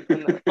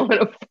on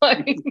a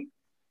flight.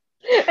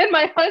 And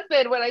my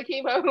husband, when I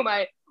came home,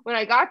 when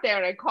I got there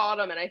and I called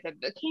him and I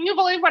said, "Can you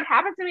believe what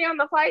happened to me on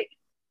the flight?"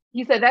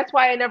 He said, "That's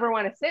why I never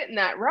want to sit in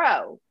that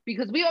row,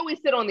 because we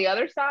always sit on the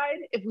other side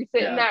if we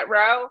sit in that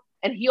row,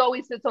 and he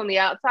always sits on the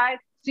outside.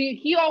 So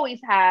he always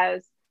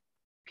has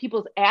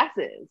people's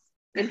asses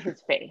in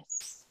his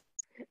face."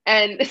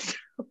 And so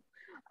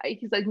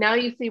he's like, "Now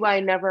you see why I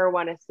never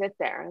want to sit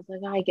there." I was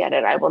like, "I get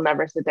it. I will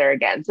never sit there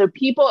again." So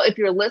people, if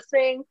you're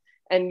listening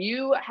and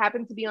you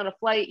happen to be on a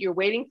flight, you're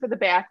waiting for the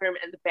bathroom,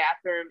 and the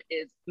bathroom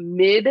is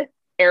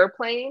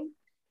mid-airplane,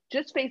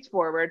 just face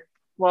forward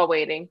while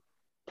waiting.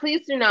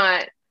 Please do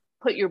not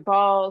put your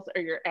balls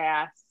or your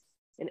ass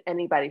in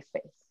anybody's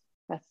face.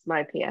 That's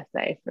my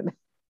PSA for this.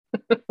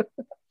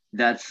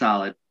 That's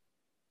solid.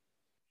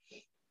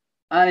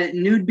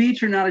 Nude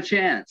beach or not a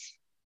chance?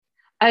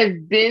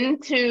 I've been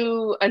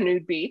to a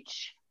nude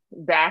beach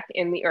back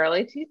in the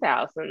early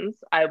 2000s.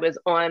 I was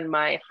on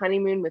my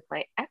honeymoon with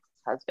my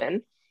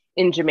ex-husband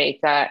in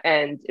Jamaica,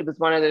 and it was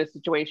one of those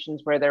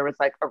situations where there was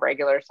like a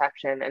regular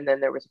section and then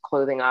there was a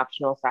clothing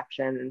optional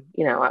section.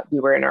 We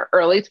were in our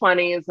early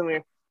 20s and we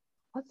were,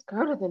 let's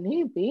go to the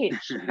nude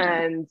beach.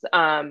 And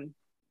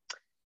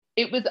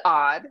it was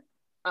odd.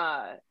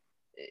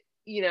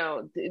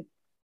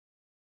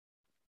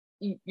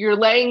 you're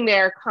laying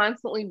there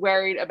constantly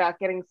worried about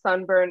getting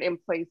sunburn in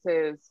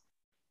places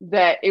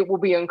that it will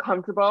be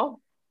uncomfortable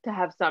to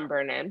have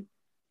sunburn in,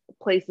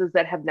 places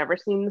that have never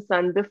seen the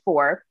sun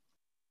before.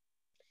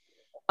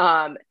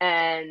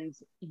 And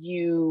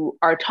you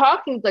are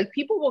talking, like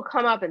people will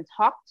come up and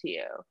talk to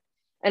you.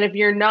 And if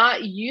you're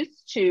not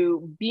used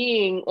to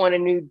being on a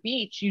nude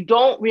beach, you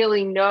don't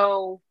really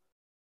know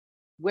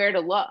where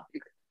to look.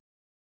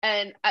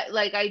 And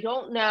I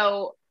don't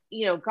know,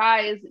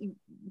 guys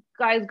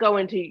go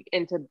into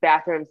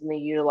bathrooms and they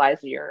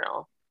utilize a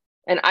urinal.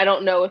 And I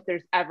don't know if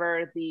there's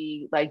ever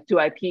the, like, do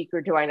I peek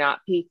or do I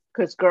not peek?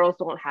 Because girls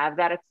don't have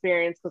that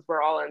experience because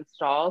we're all in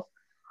stalls.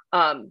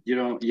 You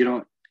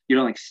don't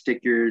like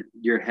stick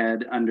your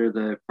head under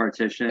the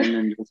partition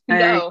and just, hey.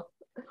 No.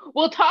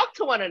 We'll talk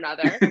to one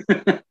another.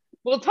 I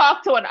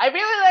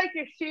really like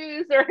your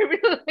shoes, or I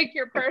really like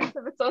your purse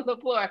if it's on the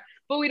floor,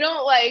 but we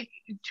don't like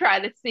try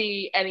to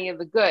see any of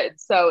the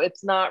goods. So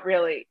it's not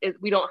really,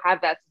 we don't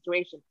have that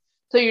situation.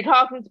 So you're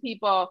talking to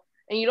people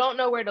and you don't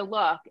know where to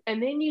look.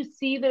 And then you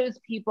see those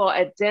people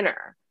at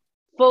dinner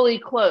fully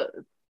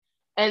clothed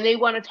and they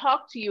want to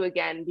talk to you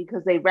again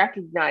because they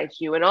recognize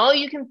you. And all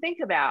you can think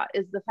about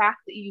is the fact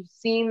that you've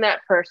seen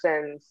that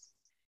person's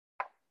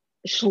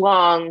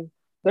schlong,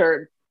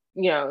 their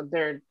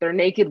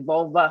naked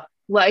vulva.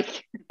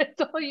 Like,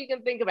 that's all you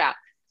can think about.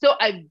 So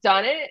I've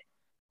done it.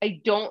 I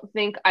don't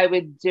think I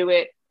would do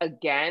it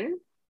again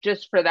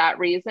just for that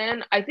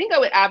reason. I think I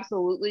would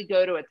absolutely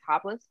go to a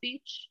topless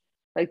beach.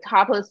 Like,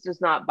 topless does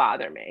not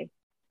bother me.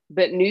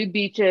 But nude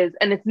beaches,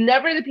 and it's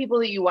never the people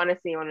that you want to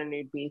see on a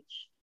nude beach.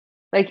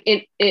 Like,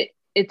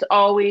 it's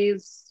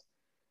always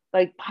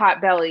like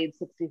pot-bellied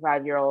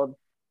 65-year-old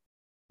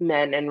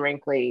men and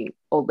wrinkly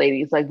old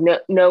ladies. Like, no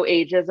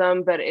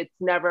ageism, but it's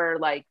never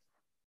like,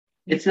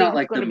 it's not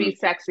like going to be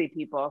sexy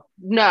people.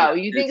 No,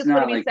 you think it's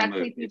going to be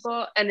sexy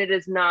people, and it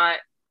is not.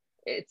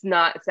 It's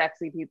not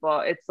sexy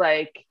people. It's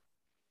like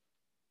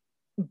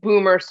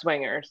boomer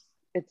swingers.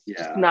 It's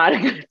just not a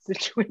good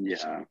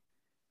situation.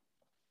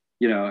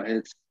 Yeah.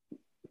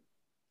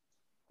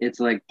 It's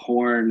like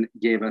porn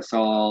gave us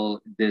all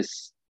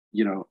this,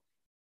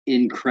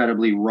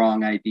 incredibly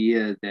wrong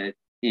idea that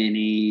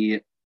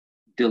any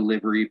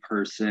delivery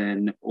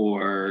person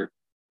or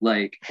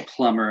like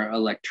plumber,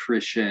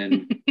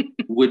 electrician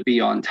would be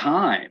on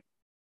time.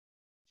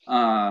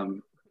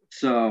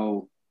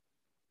 So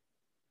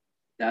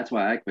that's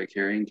why I quit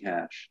carrying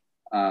cash.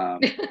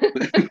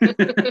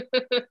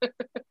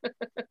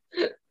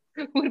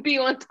 Would be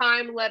on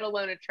time, let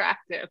alone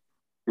attractive.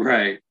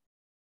 Right.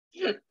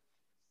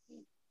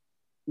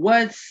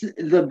 What's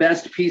the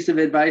best piece of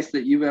advice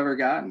that you've ever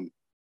gotten?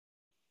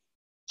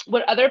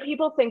 What other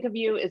people think of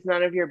you is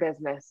none of your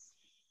business.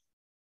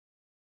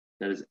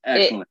 That is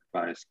excellent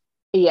advice.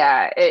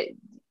 Yeah,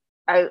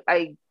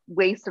 I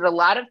wasted a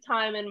lot of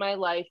time in my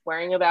life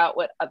worrying about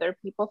what other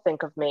people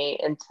think of me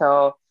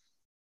until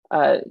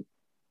a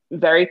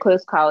very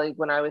close colleague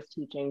when I was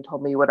teaching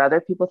told me what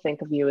other people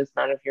think of you is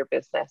none of your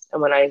business.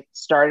 And when I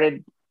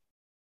started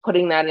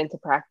putting that into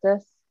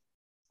practice,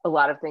 a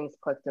lot of things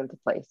clicked into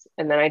place.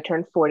 And then I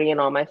turned 40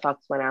 and all my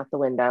fucks went out the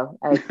window,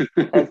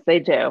 as they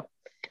do.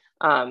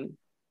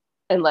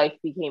 And life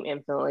became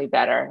infinitely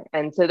better.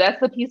 And so that's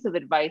the piece of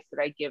advice that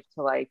I give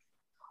to like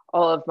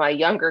all of my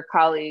younger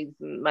colleagues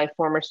and my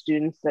former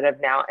students that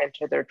have now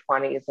entered their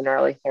 20s and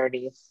early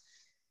 30s,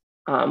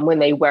 when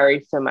they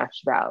worry so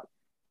much about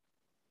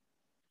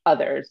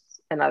others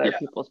and other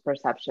people's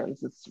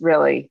perceptions. It's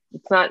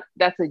not,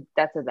 that's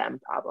a them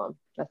problem.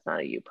 That's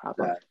not a you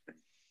problem.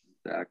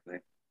 Exactly.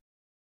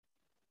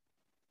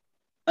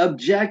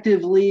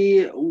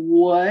 Objectively,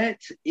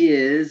 what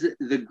is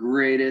the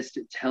greatest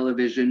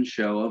television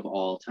show of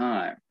all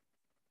time?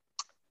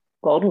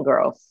 Golden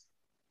Girls.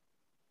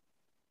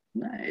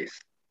 Nice.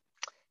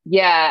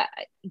 Yeah,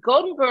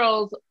 Golden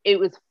Girls, it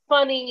was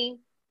funny.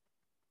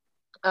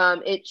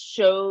 It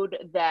showed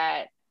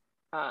that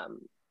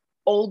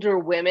older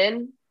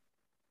women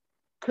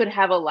could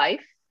have a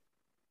life.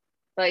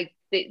 Like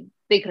they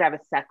could have a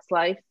sex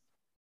life.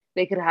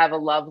 They could have a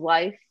love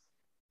life.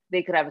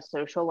 They could have a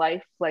social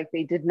life. Like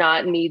they did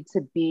not need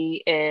to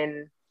be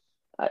in,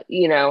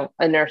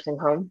 a nursing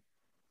home,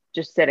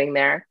 just sitting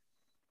there.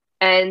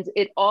 And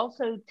it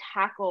also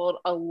tackled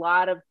a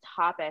lot of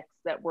topics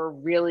that were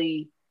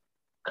really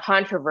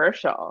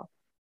controversial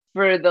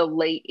for the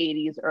late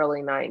 80s,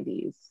 early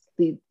 90s.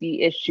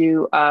 The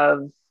issue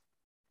of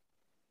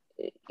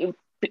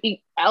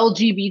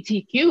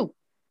LGBTQ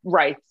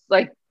rights.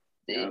 Like,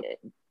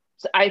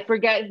 I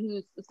forget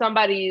who's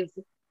somebody's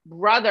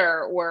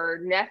brother or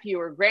nephew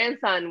or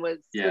grandson was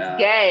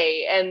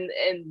gay,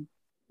 and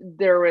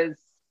there was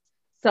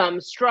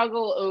some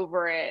struggle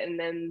over it, and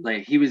then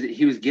like he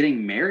was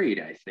getting married,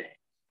 I think.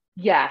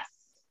 Yes,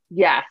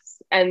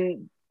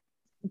 and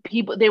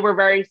people, they were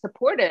very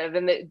supportive,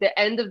 and the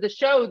end of the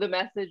show, the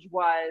message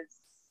was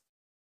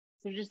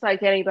they're just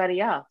like anybody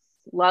else.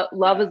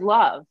 Love is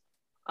love.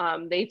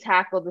 They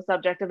tackled the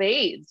subject of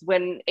AIDS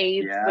when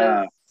AIDS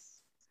was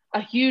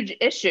a huge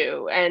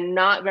issue and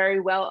not very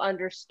well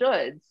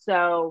understood.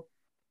 So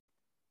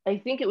I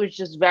think it was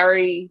just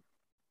very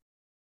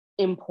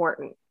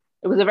important.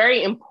 It was a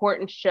very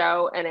important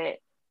show, and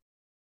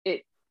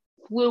it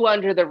flew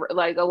under the,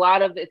 like, a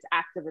lot of its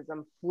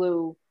activism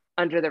flew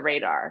under the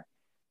radar.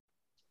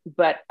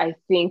 But I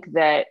think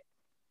that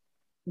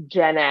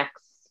Gen X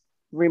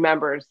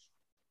remembers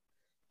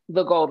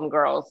the Golden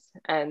Girls,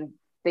 and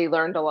they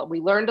learned a lot. We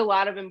learned a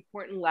lot of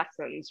important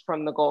lessons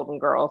from the Golden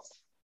Girls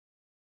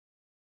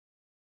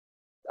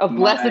of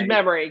blessed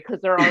memory,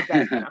 because they're all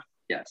dead now.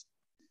 Yes.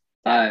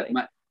 Sadly.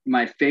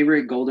 My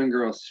favorite Golden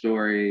Girl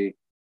story,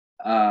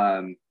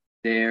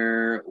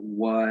 there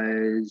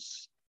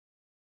was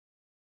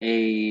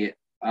a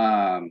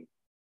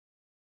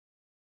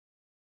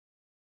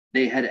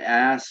they had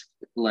asked,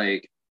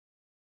 like,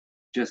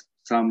 just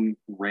some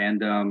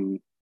random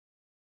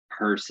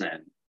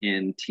person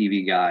in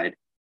TV Guide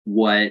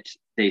what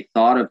they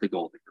thought of the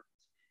Golden Girls.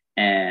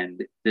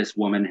 And this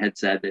woman had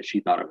said that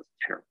she thought it was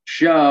a terrible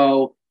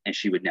show and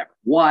she would never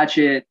watch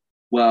it.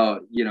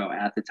 Well, you know,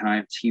 at the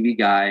time, TV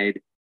Guide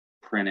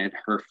printed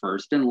her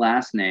first and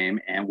last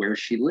name and where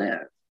she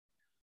lived.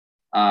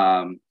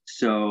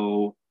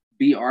 So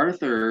B.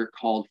 Arthur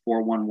called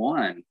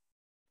 411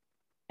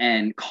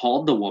 and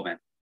called the woman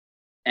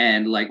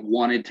and, like,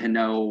 wanted to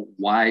know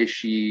why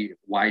she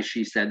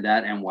said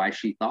that and why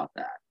she thought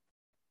that.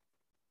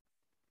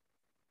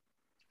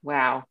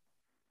 Wow.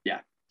 Yeah.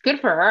 Good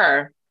for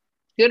her.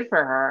 Good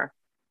for her.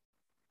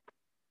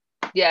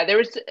 Yeah,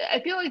 I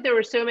feel like there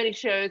were so many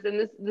shows,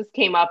 and this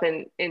came up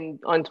in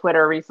on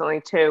Twitter recently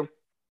too,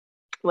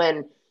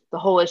 when the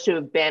whole issue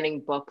of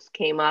banning books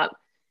came up,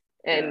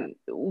 and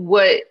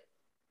what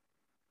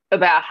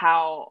about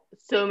how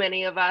so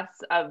many of us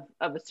of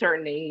a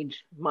certain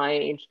age, my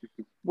age,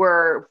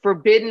 were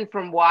forbidden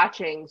from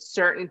watching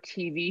certain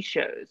TV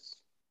shows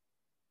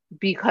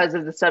because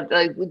of the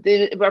subject.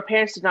 Like, our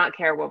parents did not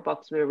care what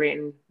books we were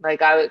reading.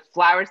 Like, I was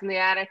Flowers in the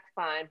Attic,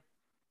 fine.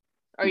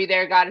 Are You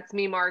There, God? It's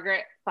Me,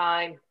 Margaret,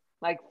 fine.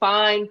 Like,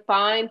 fine.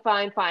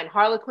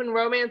 Harlequin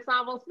romance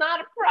novels, not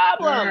a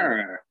problem.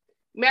 Sure.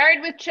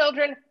 Married with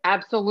Children,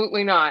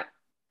 absolutely not.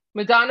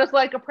 Madonna's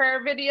Like a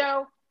Prayer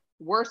video,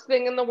 worst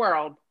thing in the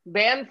world.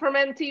 Banned from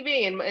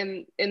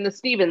MTV in the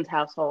Stevens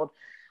household.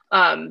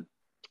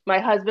 My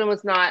husband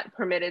was not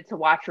permitted to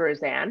watch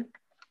Roseanne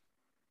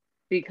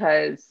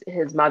because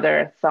his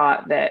mother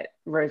thought that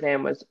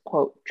Roseanne was,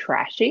 quote,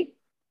 trashy.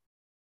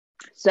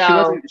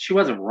 So she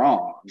wasn't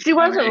wrong. She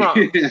wasn't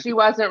wrong. She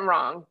wasn't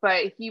wrong.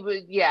 But he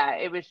was, yeah,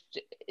 it was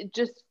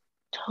just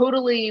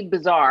totally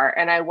bizarre.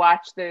 And I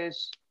watch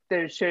those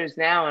shows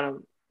now,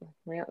 and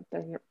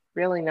they're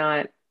really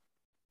not,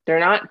 they're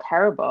not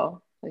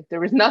terrible. Like,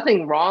 there was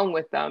nothing wrong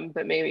with them,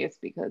 but maybe it's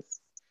because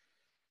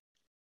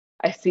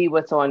I see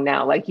what's on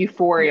now, like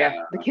Euphoria.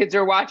 Yeah. The kids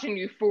are watching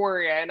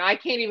Euphoria, and I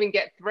can't even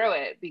get through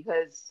it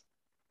because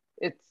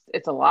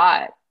it's a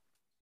lot.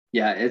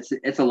 Yeah, it's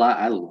a lot.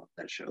 I love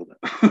that show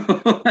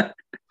though.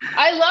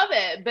 I love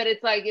it, but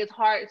it's like, it's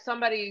hard.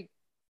 Somebody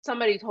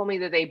told me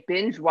that they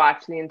binge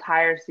watched the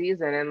entire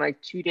season in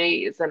like 2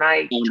 days, and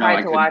I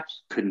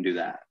couldn't do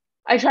that.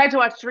 I tried to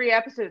watch 3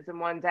 episodes in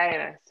one day,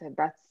 and I said,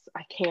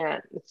 I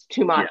can't. It's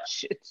too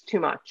much. Yeah. It's too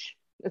much.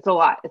 It's a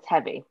lot. It's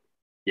heavy.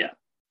 Yeah.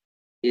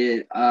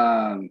 It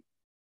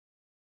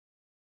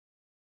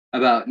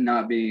about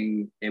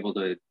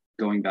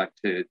going back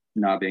to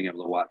not being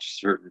able to watch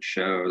certain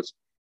shows.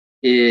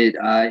 It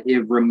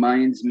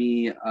reminds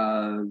me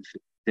of,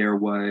 there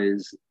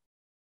was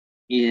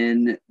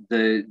in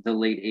the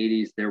late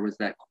 80s, there was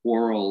that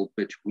quarrel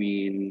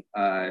between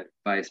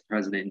Vice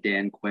President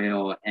Dan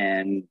Quayle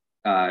and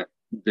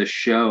the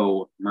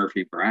show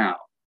Murphy Brown.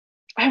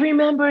 I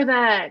remember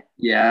that.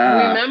 Yeah.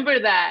 I remember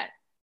that.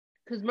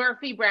 Because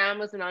Murphy Brown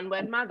was an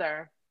unwed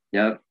mother.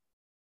 Yep.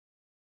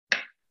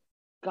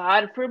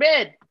 God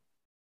forbid.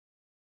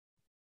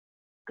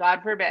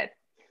 God forbid.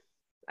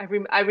 I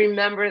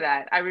remember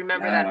that. I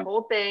remember that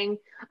whole thing.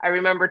 I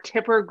remember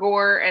Tipper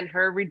Gore and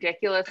her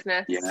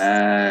ridiculousness.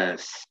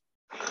 Yes.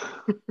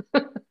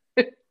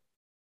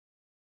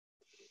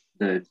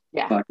 The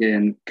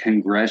fucking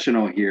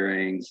congressional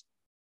hearings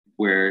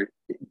where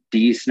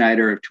Dee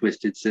Snider of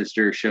Twisted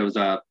Sister shows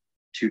up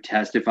to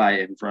testify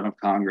in front of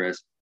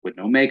Congress with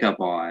no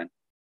makeup on.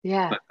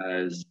 Yeah.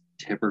 Because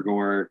Tipper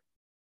Gore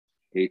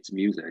hates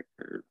music.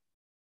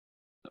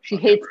 She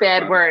hates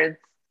bad words.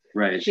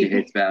 Right. She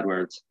hates bad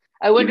words.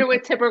 I wonder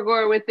what Tipper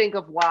Gore would think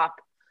of WAP.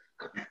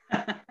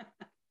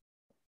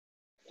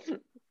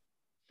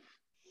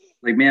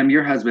 Like, ma'am,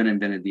 your husband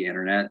invented the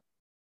internet.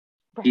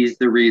 Right. He's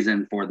the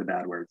reason for the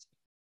bad words.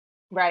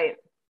 Right.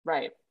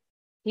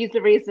 He's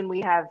the reason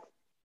we have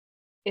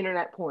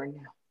internet porn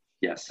now.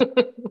 Yes.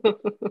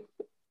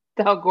 It's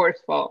Al Gore's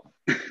fault.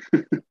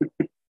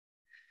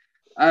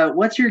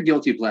 What's your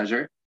guilty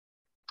pleasure?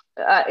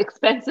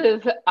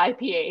 Expensive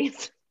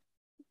IPAs.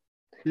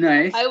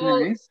 Nice.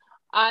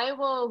 I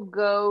will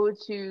go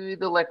to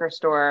the liquor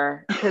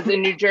store because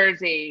in New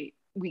Jersey,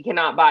 we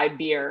cannot buy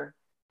beer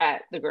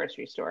at the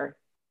grocery store.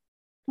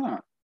 Huh.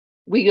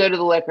 We go to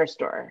the liquor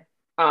store.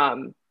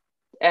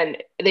 and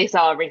they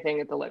sell everything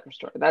at the liquor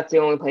store. That's the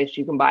only place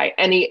you can buy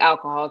any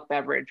alcoholic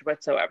beverage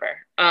whatsoever.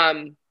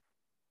 And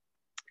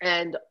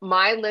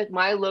my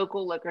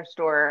local liquor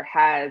store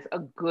has a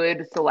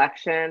good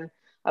selection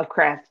of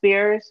craft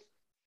beers.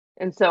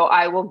 And so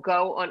I will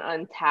go on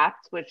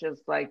Untapped, which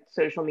is like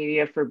social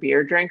media for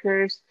beer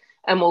drinkers,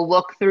 and we'll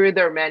look through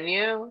their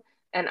menu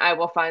and I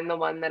will find the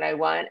one that I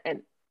want.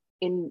 And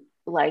in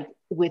like,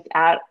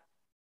 without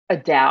a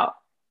doubt,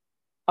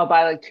 I'll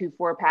buy like 2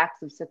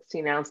 4-packs of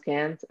 16-ounce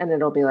cans and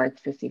it'll be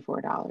like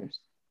 $54.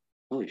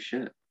 Holy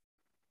shit.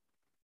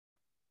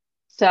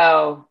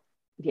 So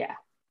yeah.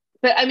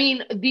 But I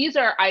mean, these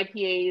are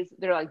IPAs.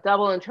 They're like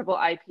double and triple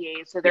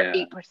IPAs. So they're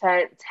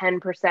 8%,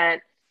 10%.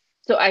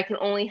 So I can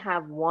only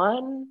have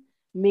one,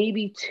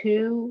 maybe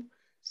two.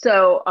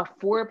 So a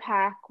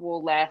 4-pack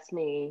will last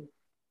me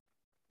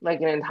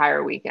like an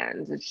entire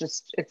weekend.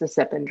 It's a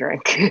sip and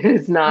drink.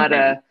 It's not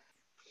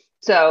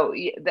so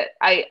that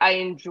I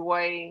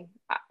enjoy,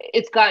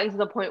 it's gotten to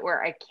the point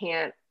where I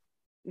can't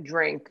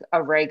drink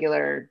a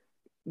regular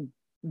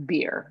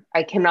beer.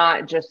 I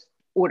cannot just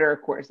order a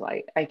Coors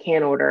Light. I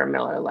can't order a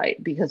Miller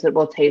Lite because it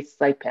will taste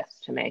like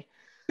piss to me.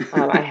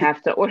 I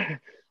have to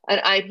order an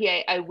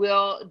IPA. I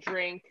will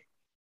drink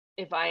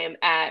if I am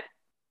at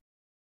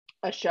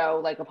a show,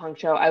 like a punk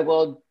show, I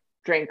will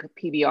drink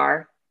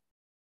PBR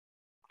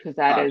because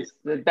that is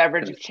the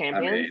beverage of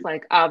champions,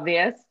 like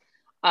obvious.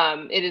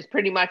 It is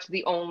pretty much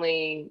the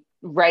only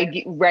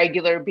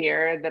regular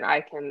beer that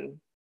I can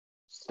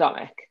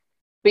stomach,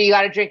 but you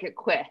got to drink it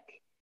quick.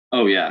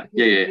 Oh yeah.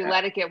 If you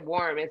let it get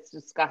warm, it's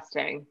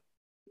disgusting.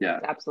 Yeah.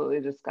 It's absolutely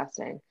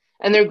disgusting.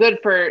 And they're good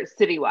for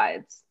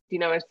citywides. Do you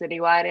know what a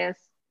citywide is?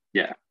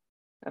 Yeah.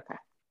 Okay.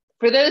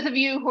 For those of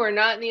you who are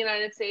not in the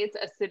United States,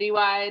 a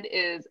citywide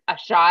is a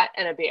shot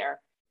and a beer.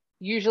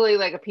 Usually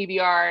like a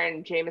PBR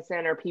and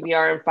Jameson or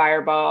PBR and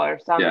Fireball or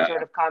some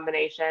sort of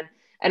combination.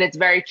 And it's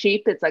very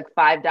cheap. It's like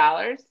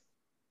 $5.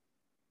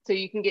 So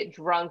you can get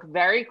drunk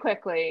very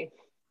quickly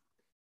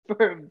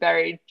for a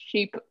very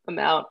cheap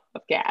amount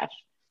of cash.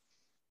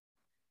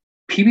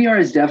 PBR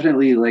is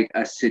definitely like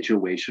a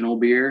situational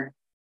beer.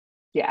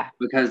 Yeah.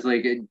 Because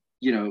like,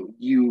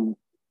 you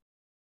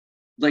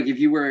like if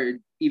you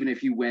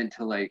went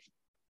to like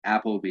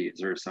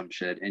Applebee's or some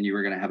shit and you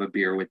were going to have a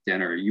beer with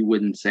dinner, you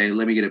wouldn't say,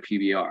 let me get a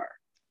PBR.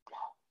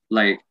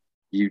 Like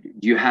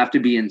you have to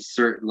be in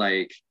certain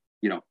like,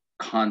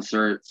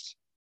 concerts,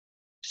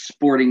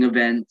 sporting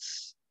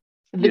events,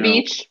 the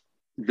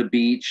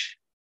beach,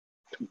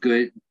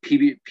 good.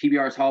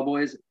 PBR's Tall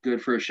Boys,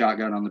 good for a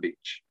shotgun on the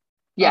beach.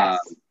 Yes.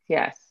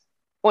 Yes.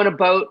 On a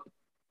boat.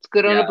 It's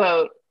good on a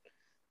boat.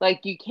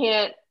 Like you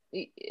can't,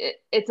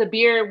 it's a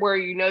beer where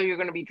you're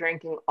going to be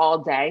drinking all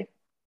day.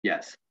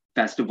 Yes.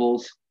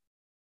 Festivals.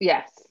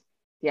 Yes.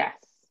 Yes.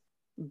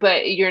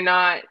 But you're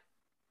not,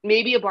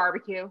 maybe a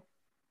barbecue.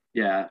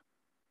 Yeah.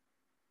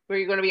 Where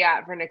you're going to be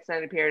at for an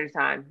extended period of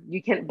time.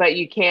 But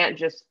you can't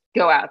just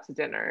go out to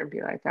dinner and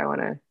be like, I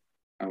want a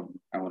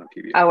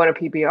PBR. I want a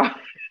PBR.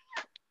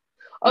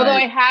 Although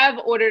I have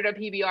ordered a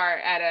PBR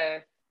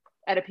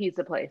at a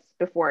pizza place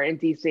before in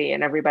DC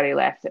and everybody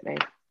laughs at me.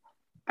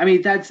 I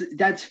mean,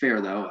 that's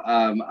fair though.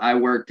 I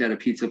worked at a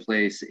pizza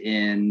place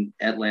in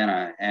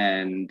Atlanta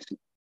and,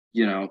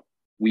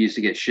 we used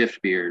to get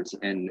shift beers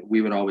and we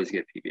would always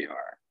get PBR.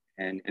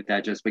 And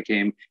that just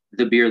became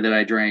the beer that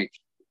I drank,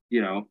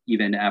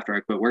 even after I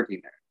quit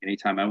working there.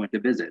 Anytime I went to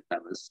visit,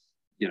 that was,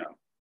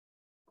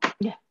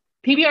 Yeah.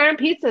 PBR and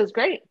pizza is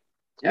great.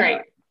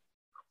 It's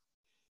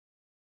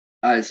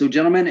great. So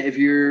gentlemen, if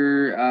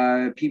you're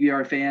a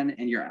PBR fan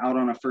and you're out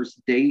on a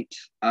first date,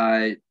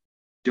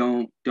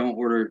 don't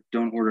order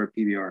a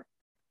PBR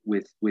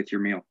with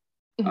your meal.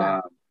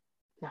 No.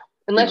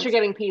 Unless you're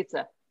getting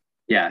pizza.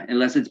 Yeah,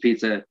 unless it's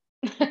pizza,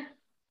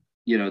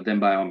 then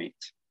by all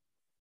means.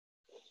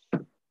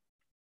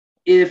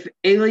 If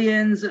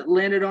aliens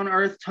landed on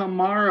Earth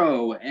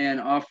tomorrow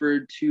and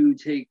offered to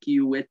take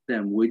you with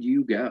them, would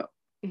you go?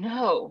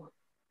 No,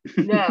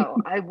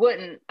 I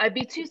wouldn't. I'd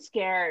be too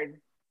scared.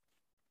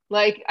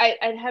 Like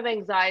I'd have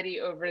anxiety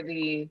over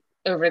the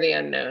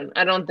unknown.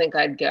 I don't think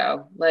I'd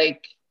go.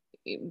 Like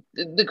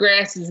the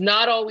grass is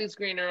not always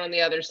greener on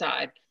the other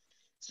side.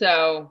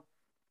 So,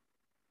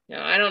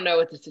 I don't know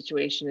what the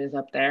situation is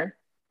up there.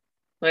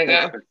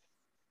 Like,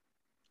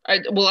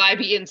 will I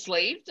be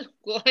enslaved?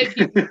 Will I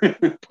be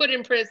put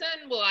in prison?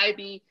 Will I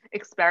be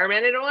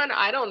experimented on?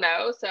 I don't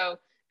know. So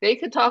they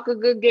could talk a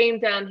good game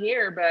down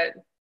here, but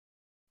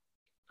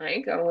I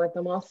ain't going with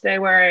them. I'll stay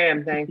where I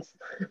am. Thanks.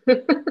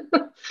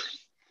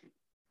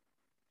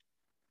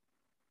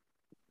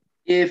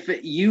 If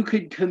you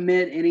could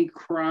commit any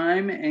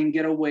crime and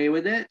get away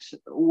with it,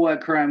 what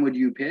crime would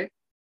you pick?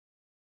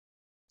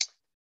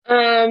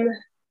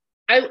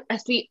 I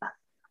see.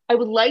 I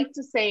would like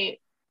to say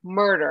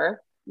murder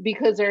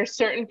because there are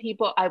certain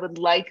people I would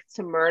like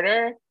to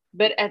murder,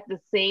 but at the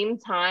same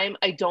time,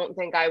 I don't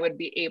think I would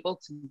be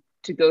able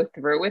to go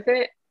through with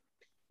it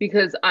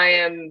because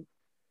I'm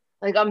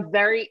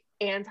very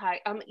anti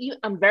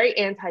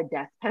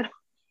death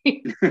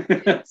penalty.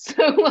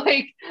 So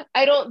like,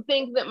 I don't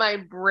think that my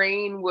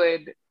brain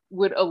would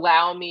would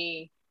allow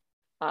me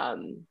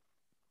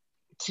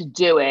to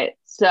do it.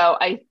 So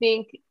I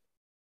think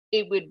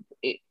it would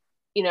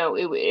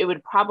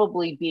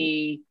probably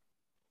be,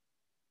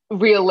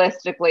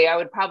 realistically, I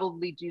would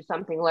probably do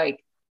something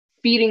like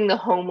feeding the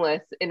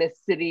homeless in a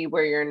city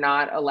where you're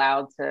not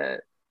allowed to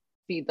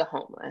feed the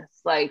homeless,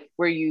 like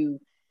where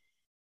you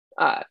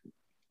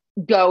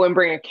go and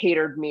bring a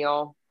catered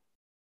meal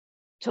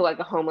to like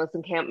a homeless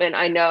encampment.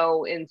 I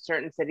know in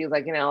certain cities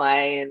like in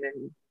LA and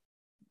in,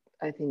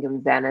 I think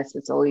in Venice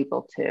it's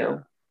illegal too. Yeah.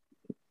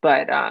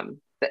 But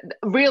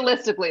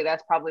realistically,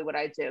 that's probably what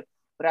I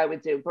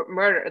would do. But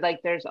murder,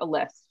 like there's a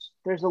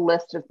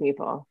list of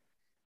people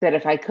that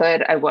if I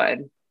could, I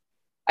would.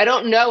 I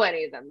don't know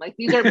any of them. Like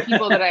these are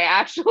people that I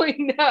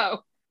actually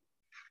know.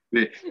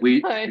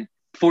 We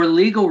for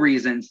legal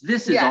reasons,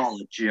 this is all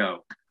a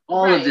joke.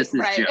 All of this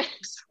is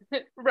jokes.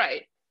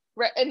 Right.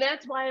 And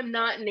that's why I'm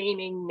not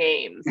naming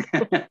names.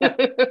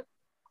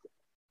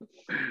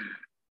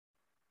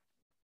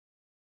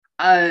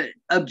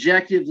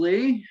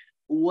 Objectively,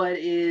 what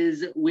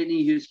is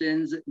Whitney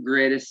Houston's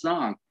greatest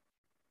song?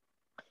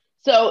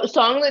 So, a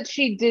song that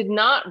she did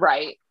not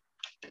write,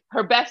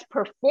 her best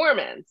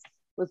performance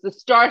was the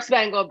Star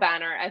Spangled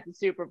Banner at the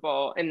Super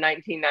Bowl in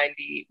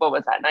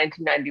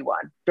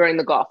 1991, during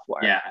the Gulf War.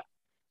 Yeah.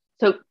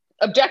 So,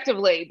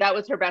 objectively, that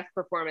was her best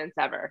performance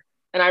ever.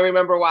 And I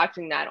remember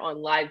watching that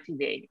on live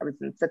TV. I was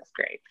in 6th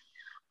grade.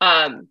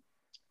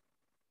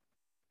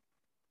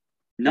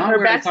 Not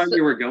where I thought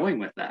you were going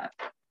with that.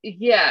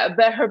 Yeah,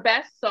 but her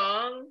best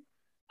song,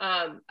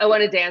 I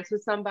Want to Dance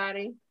with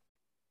Somebody.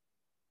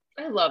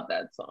 I love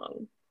that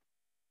song.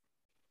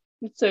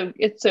 It's so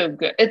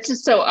good. It's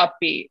just so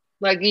upbeat.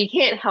 Like you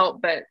can't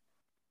help but.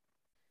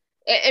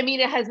 I mean,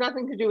 it has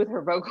nothing to do with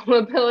her vocal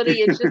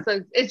ability. It's just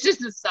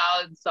a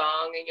solid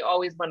song, and you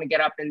always want to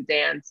get up and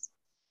dance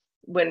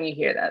when you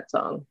hear that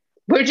song.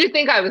 Where'd you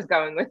think I was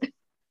going with it?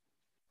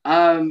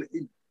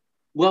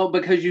 Well,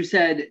 because you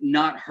said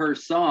not her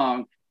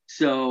song,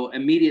 so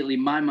immediately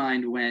my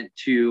mind went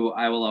to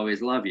 "I Will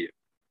Always Love You."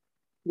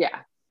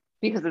 Yeah,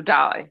 because of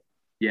Dolly.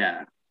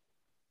 Yeah.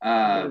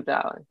 Because of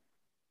Dolly.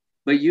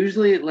 But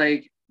usually,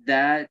 like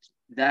that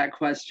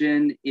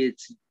question,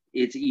 it's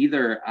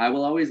either "I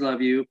Will Always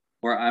Love You"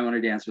 or "I Want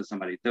to Dance with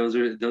Somebody." Those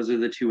are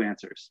the two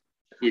answers.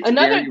 It's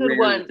another very good rare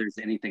one that there's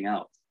anything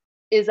else.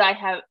 Is I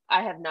Have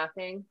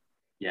Nothing.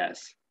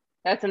 Yes.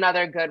 That's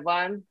another good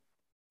one.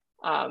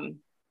 My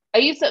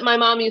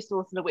mom used to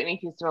listen to Whitney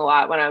Houston a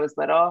lot when I was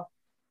little.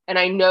 And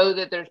I know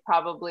that there's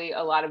probably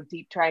a lot of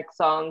deep track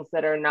songs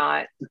that are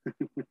not,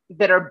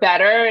 that are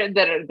better,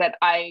 that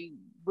I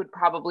would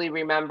probably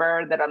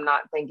remember that I'm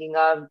not thinking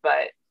of.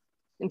 But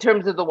in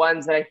terms of the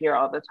ones that I hear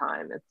all the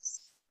time,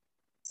 it's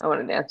I Want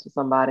to Dance with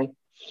Somebody.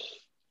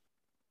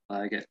 I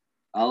like it.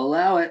 I'll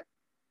allow it.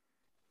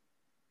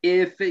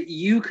 If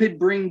you could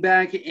bring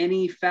back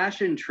any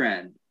fashion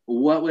trend,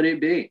 what would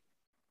it be?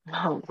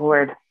 Oh,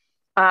 Lord.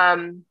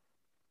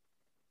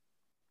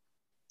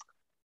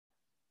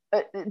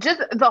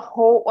 Just the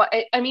whole,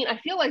 I mean, I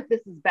feel like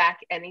this is back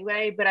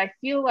anyway, but I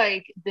feel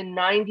like the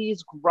 90s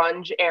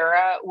grunge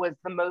era was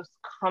the most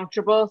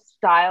comfortable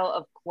style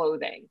of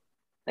clothing.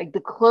 Like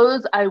the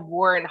clothes I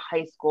wore in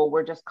high school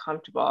were just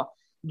comfortable.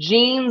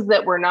 Jeans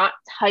that were not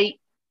tight,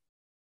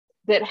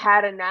 that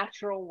had a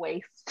natural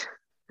waist,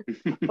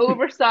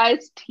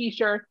 oversized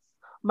t-shirts,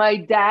 my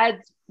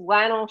dad's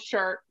flannel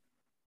shirt.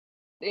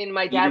 And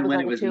my dad even was when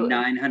like it was two.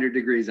 900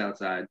 degrees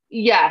outside.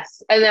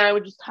 Yes. And then I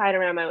would just tie it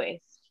around my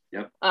waist.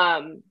 Yep.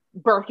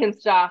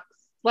 Birkenstocks,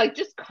 like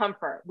just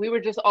comfort. We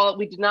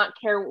did not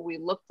care what we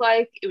looked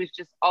like. It was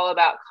just all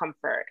about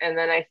comfort. And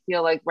then I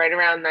feel like right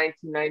around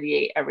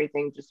 1998,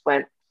 everything just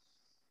went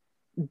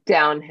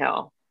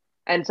downhill.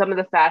 And some of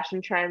the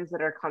fashion trends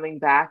that are coming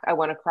back, I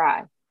want to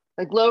cry.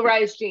 Like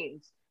low-rise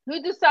jeans.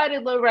 Who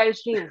decided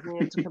low-rise jeans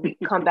needed to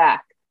come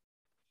back?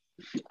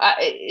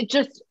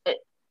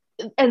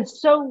 And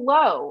so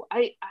low.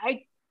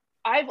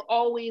 I've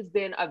always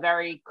been a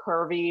very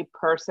curvy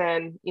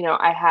person. You know,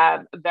 I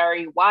have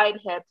very wide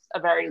hips,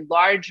 a very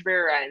large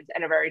rear end,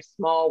 and a very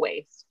small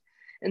waist.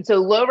 And so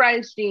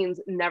low-rise jeans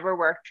never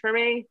worked for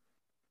me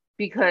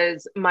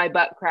because my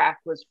butt crack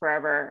was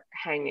forever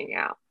hanging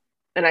out.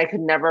 And I could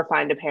never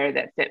find a pair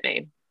that fit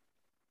me.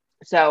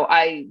 So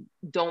I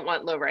don't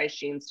want low-rise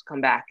jeans to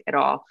come back at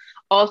all.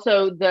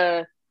 Also,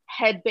 the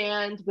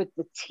headband with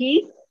the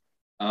teeth.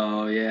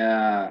 Oh,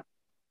 yeah.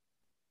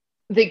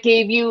 That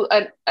gave you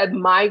a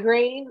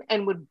migraine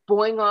and would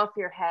boing off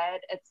your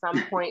head at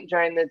some point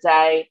during the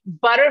day.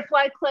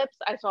 Butterfly clips.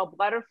 I saw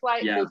butterfly.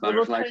 Yeah,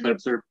 butterfly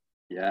clips are,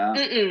 yeah.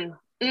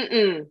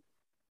 They're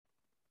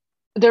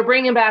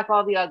bringing back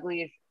all the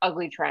ugly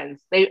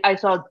trends. I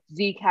saw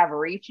Z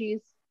Cavaricis.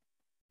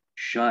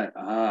 Shut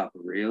up,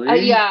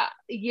 really? Yeah.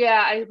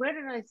 Where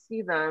did I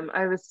see them?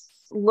 I was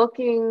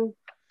looking,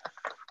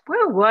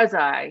 where was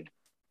I?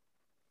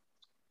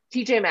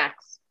 TJ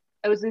Maxx.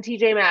 I was in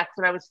TJ Maxx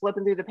and I was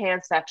flipping through the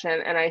pants section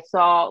and I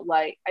saw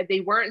like they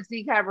weren't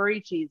Z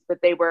Cavaricis,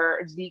 but they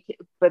were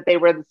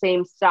the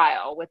same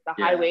style with the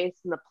high waist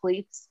and the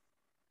pleats.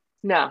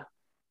 No.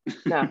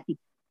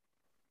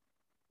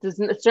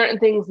 Certain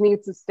things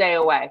need to stay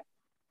away.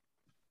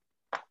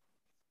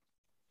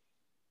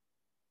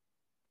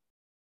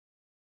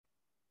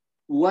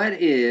 What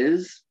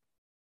is,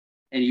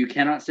 and you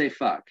cannot say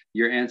fuck.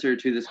 Your answer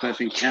to this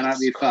question cannot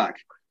be fuck.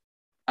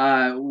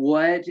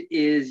 What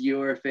is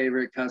your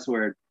favorite cuss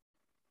word?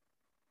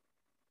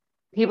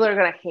 People are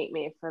going to hate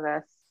me for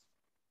this.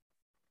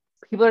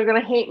 People are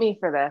going to hate me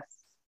for this.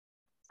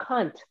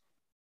 Cunt.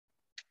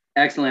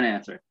 Excellent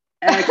answer.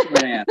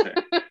 Excellent answer.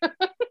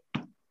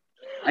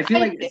 I feel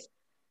like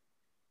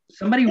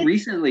somebody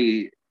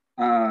recently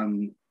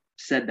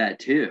said that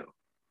too.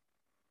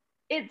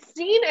 It's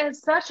seen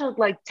as such a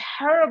like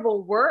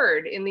terrible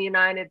word in the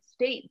United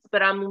States,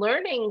 but I'm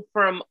learning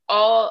from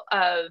all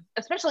of,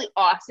 especially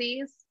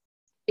Aussies.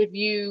 If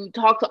you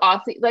talk to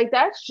Aussie, like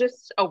that's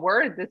just a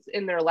word that's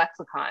in their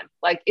lexicon.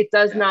 Like it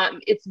doesn't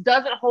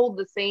hold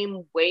the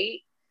same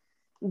weight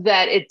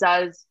that it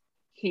does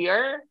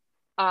here.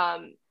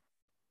 But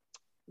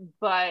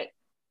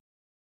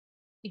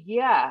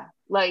yeah,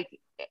 like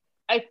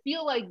I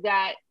feel like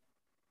that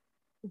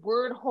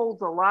word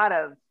holds a lot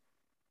of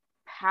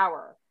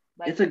power.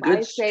 Like it's a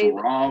good,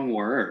 strong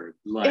word.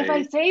 Like, if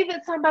I say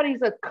that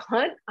somebody's a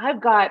cunt, I've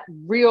got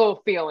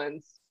real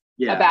feelings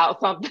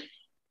about something.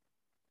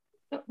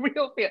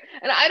 Real feel.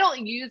 And I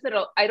don't use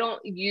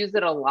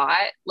it a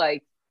lot.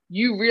 Like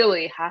you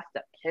really have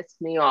to piss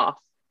me off.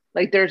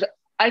 Like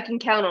I can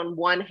count on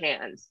one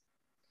hand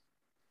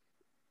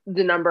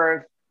the number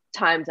of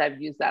times I've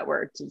used that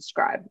word to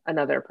describe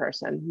another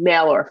person,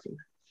 male or female.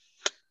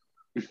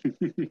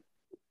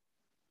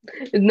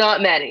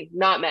 Not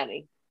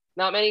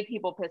many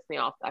people piss me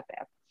off that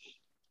bad.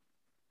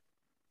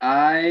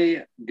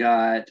 I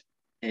got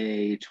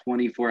a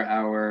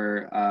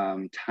 24-hour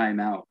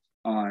timeout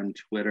on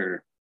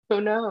Twitter. Oh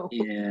no.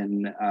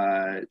 In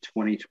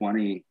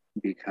 2020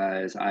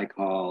 because I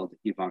called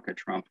Ivanka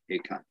Trump a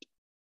cunt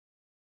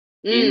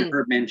in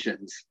her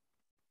mentions.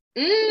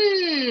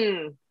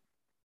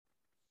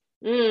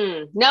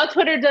 Now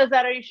Twitter does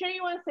that. Are you sure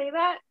you want to say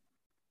that?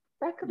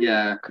 That could be.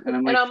 Yeah, and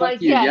I'm like, fuck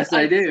like, you. Yes,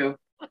 I do.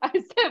 I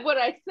said what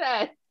I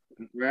said.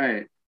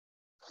 Right.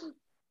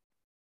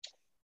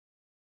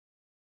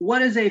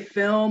 What is a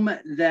film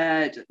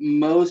that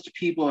most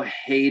people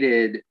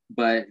hated,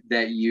 but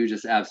that you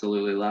just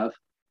absolutely love?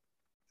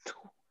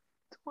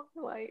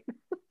 Twilight.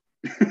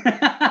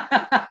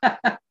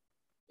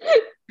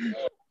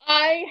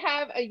 I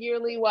have a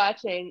yearly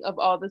watching of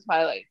all the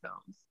Twilight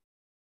films.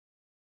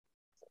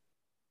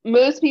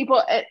 Most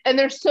people, and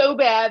they're so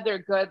bad, they're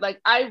good.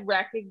 Like, I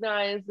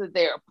recognize that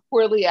they are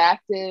poorly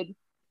acted,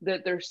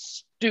 that they're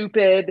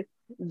stupid,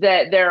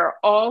 that there are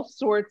all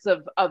sorts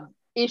of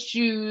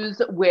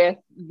issues with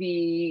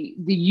the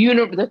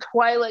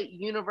Twilight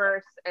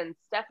universe and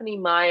Stephanie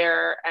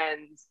Meyer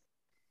and,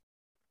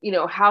 you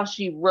know, how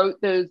she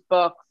wrote those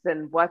books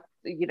and what,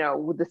 you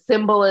know, the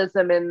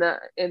symbolism in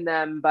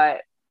them.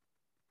 But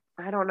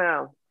I don't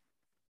know.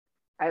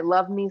 I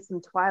love me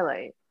some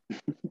Twilight.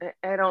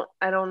 I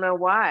don't know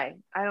why.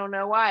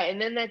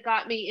 And then that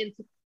got me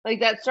into,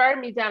 like, that started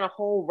me down a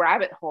whole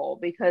rabbit hole,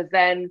 because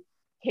then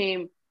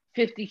came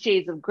 50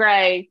 Shades of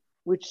Grey,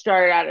 which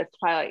started out as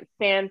Twilight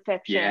fan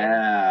fiction.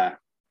 Yeah.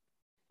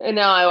 And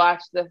now I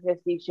watch the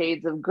 50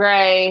 Shades of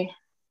Grey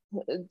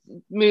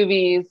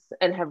movies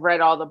and have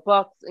read all the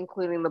books,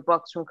 including the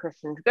books from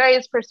Christian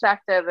Grey's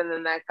perspective. And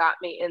then that got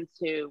me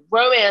into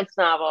romance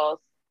novels.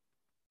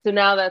 So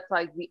now that's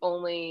like the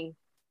only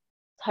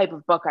type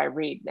of book I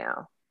read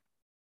now,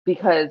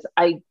 because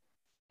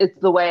it's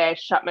the way I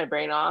shut my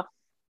brain off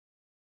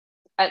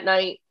at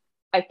night.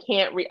 I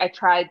can't read. I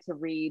tried to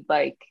read,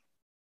 like,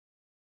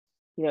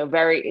 you know,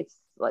 it's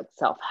like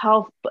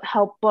self-help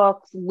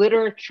books,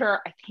 literature.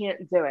 I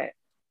can't do it.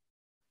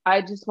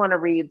 I just want to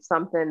read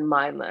something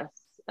mindless.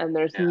 And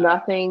there's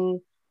nothing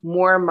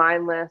more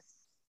mindless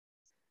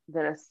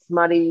than a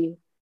smutty,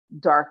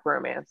 dark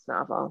romance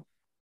novel.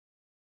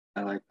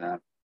 I like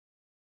that.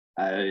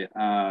 I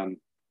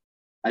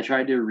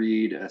tried to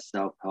read a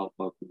self-help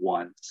book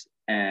once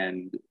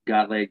and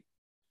got like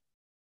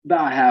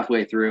about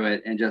halfway through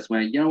it and just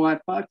went, you know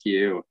what, fuck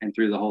you, and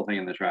threw the whole thing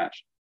in the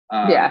trash.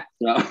 So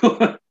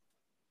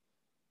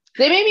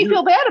they made me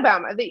feel bad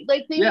about me. They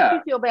make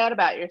you feel bad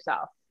about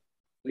yourself.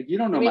 Like, you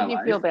don't know my life. Make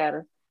you feel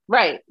better.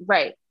 Right.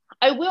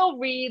 I will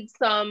read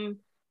some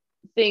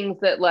things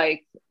that,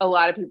 like, a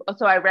lot of people.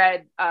 So I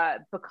read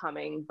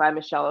Becoming by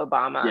Michelle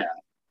Obama. Yeah.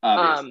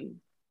 Obviously.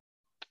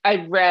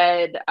 I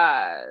read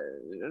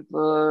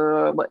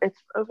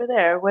it's over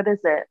there. What is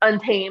it?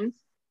 Untamed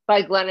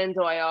by Glennon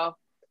Doyle.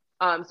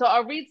 So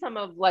I'll read some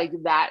of, like,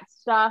 that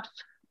stuff,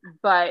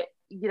 but,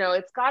 you know,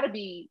 it's got to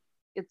be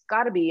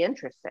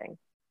interesting.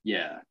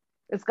 Yeah.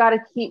 It's got to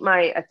keep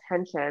my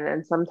attention,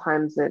 and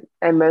sometimes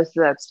and most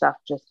of that stuff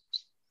just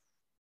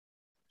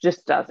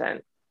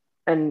doesn't,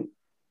 and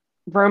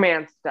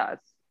romance does.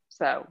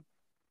 So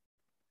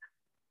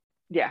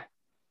yeah,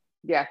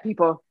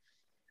 people,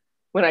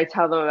 when I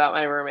tell them about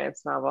my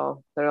romance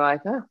novel, they're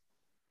like, oh,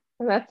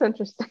 that's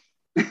interesting.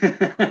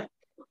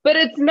 But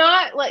it's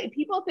not like,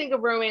 people think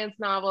of romance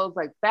novels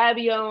like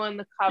Fabio on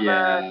the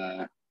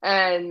cover,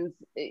 And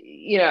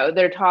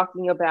they're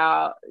talking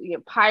about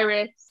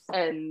pirates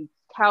and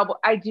cowboy.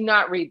 I do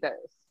not read those.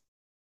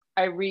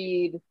 I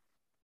read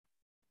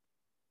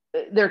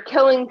they're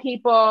killing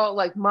people,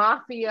 like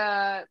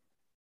mafia,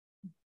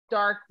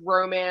 dark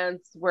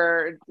romance,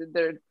 where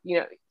they're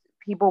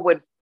people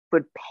would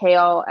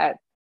pale at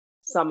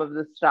some of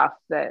the stuff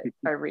that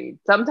I read.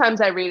 Sometimes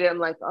I read it and I'm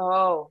like,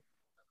 oh,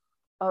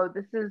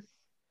 this is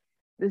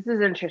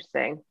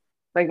interesting.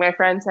 Like my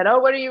friend said, oh,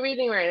 what are you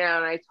reading right now?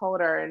 And I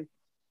told her, and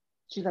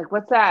she's like,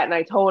 what's that? And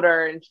I told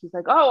her, and she's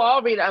like, oh,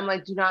 I'll read it. I'm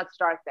like, do not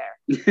start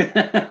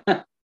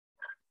there.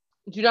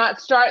 Do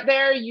not start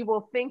there. You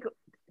will think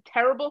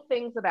terrible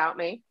things about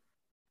me.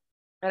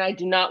 And I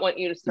do not want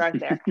you to start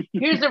there.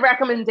 Here's a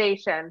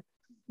recommendation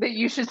that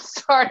you should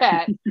start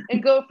at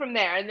and go from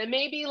there. And then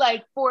maybe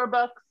like 4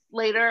 books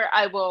later,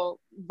 I will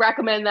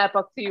recommend that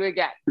book to you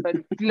again. But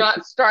do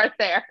not start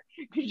there,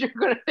 because you're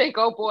going to think,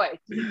 oh boy,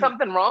 there's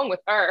something wrong with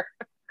her.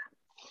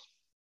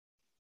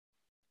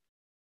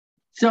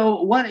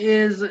 So what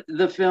is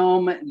the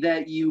film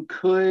that you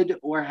could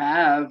or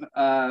have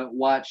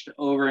watched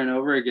over and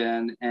over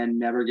again and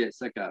never get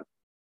sick of?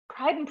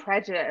 Pride and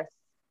Prejudice.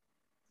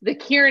 The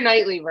Keira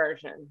Knightley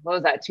version. What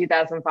was that,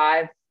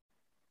 2005?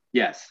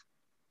 Yes.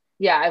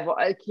 Yeah,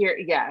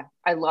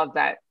 I love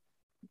that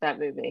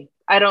movie.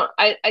 I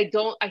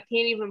can't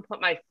even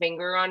put my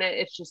finger on it.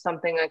 It's just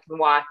something I can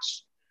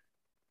watch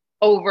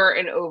over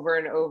and over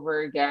and over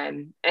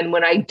again. And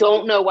when I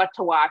don't know what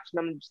to watch, and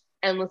I'm just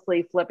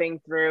endlessly flipping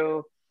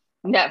through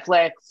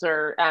Netflix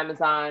or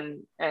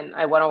Amazon and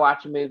I want to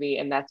watch a movie,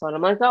 and that's when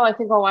I'm like, oh, I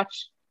think I'll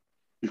watch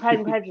Pride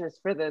and Prejudice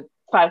for the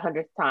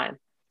 500th time.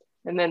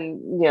 And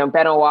then,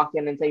 Ben will walk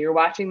in and say, you're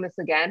watching this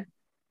again?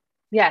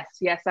 Yes,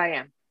 I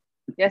am.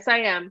 Yes, I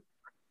am.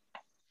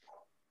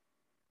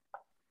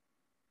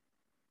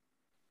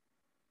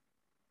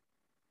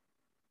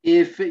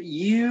 If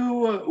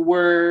you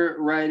were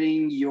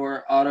writing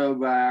your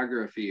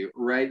autobiography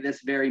right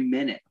this very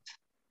minute,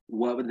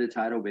 what would the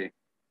title be?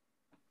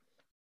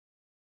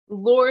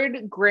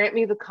 Lord, grant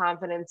me the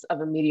confidence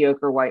of a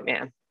mediocre white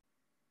man.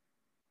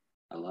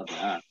 I love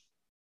that.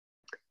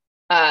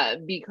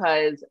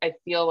 Because I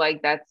feel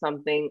like that's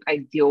something I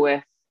deal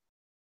with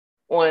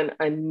on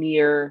a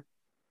near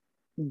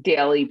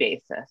daily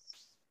basis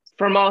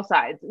from all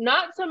sides.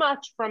 Not so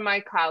much from my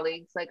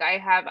colleagues. Like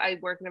I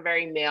work in a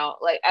very male,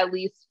 like at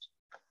least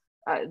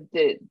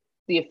the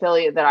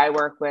affiliate that I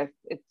work with,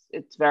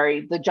 it's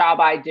very, the job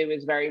I do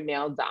is very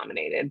male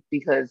dominated,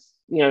 because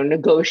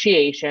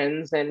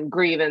negotiations and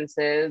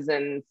grievances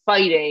and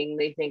fighting,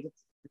 they think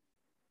it's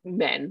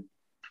men.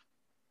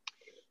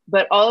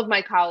 But all of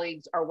my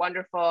colleagues are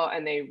wonderful,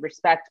 and they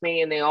respect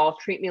me, and they all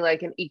treat me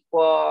like an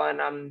equal.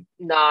 And I'm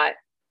not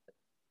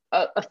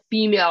a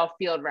female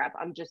field rep.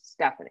 I'm just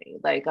Stephanie.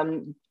 Like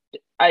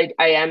I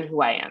am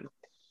who I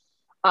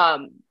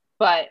am.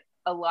 But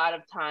a lot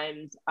of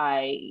times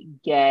I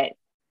get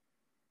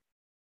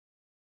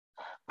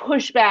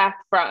pushback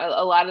from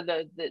a lot of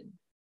the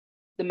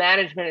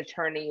management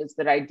attorneys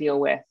that I deal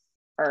with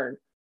are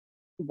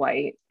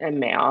white and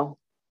male,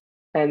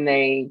 and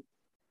they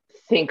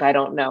think I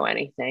don't know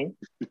anything.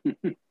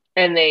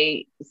 And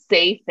they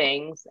say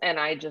things, and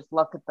I just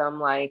look at them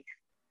like,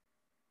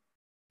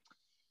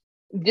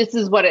 this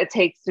is what it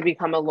takes to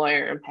become a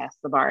lawyer and pass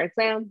the bar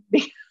exam.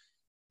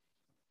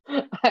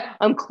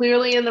 I'm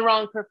clearly in the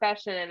wrong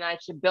profession, and I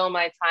should bill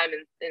my time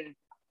in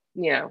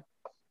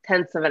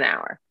tenths of an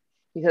hour,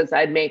 because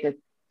I'd make a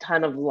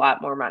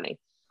lot more money.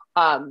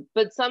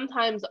 But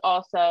sometimes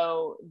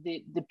also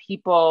the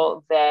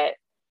people that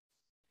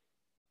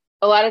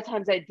a lot of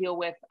times I deal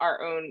with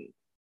our own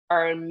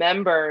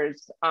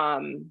members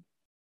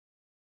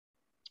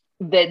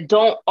that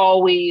don't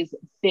always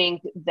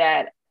think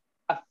that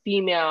a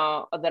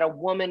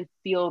woman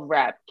field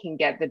rep can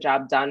get the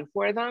job done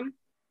for them.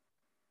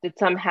 That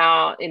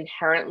somehow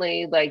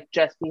inherently, like,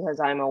 just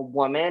because I'm a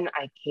woman,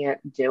 I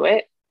can't do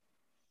it.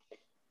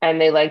 And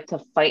they like to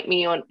fight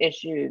me on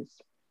issues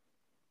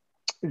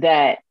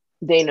that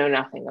they know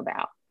nothing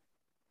about.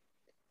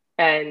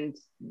 And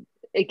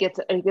it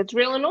gets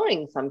real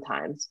annoying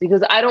sometimes,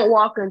 because I don't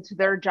walk into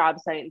their job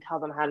site and tell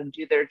them how to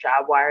do their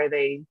job. Why are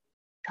they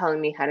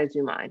telling me how to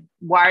do mine?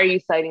 Why are you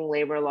citing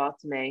labor law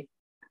to me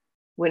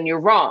when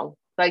you're wrong?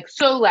 Like,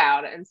 so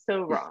loud and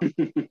so wrong.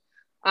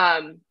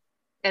 And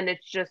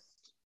it's just,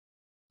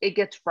 it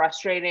gets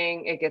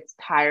frustrating, it gets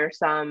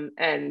tiresome,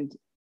 and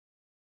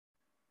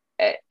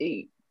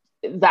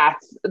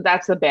that's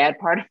the bad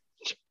part of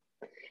it.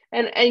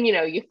 And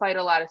you fight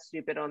a lot of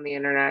stupid on the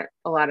internet,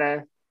 a lot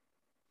of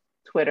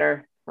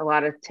Twitter, a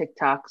lot of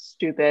TikTok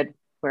stupid,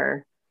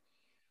 where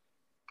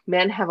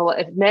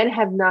if men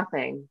have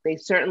nothing, they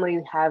certainly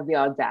have the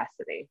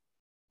audacity.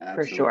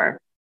 Absolutely. For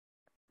sure.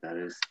 That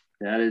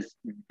is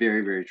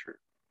very, very true.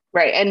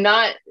 Right. And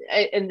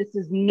this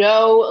is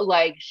no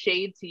like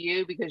shade to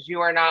you, because you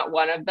are not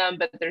one of them,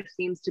 but there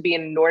seems to be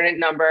an inordinate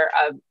number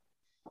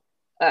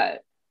of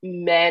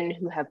men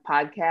who have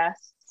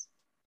podcasts.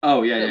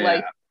 Oh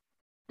yeah,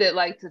 that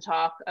like to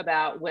talk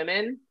about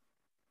women.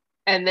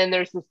 And then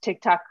there's this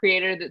TikTok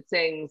creator that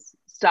sings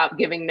stop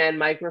giving men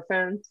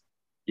microphones.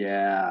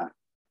 Yeah.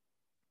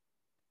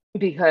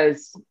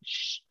 Because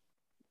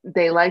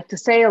they like to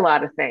say a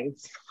lot of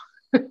things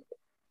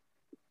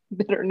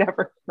that are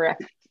never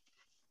correct.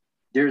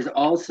 There's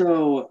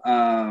also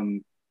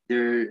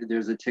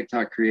there's a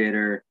TikTok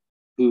creator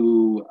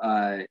who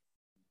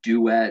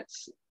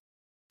duets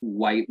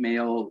white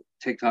male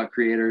TikTok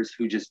creators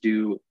who just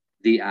do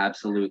the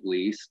absolute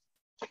least.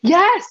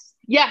 Yes,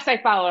 I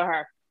follow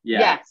her.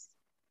 Yeah.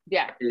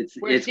 Yes,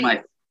 it's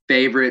my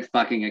favorite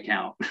fucking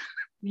account.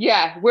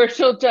 Yeah, where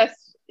she'll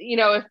just,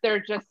 if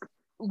they're just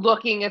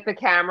looking at the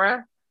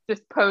camera,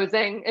 just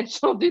posing, and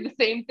she'll do the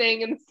same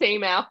thing in the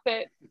same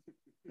outfit.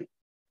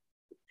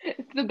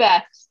 It's the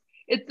best.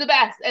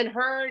 And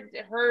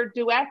her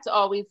duets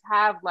always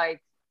have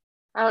like,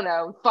 I don't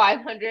know,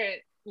 500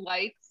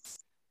 likes,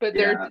 but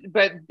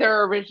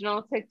their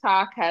original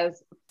TikTok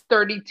has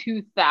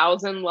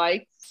 32,000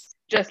 likes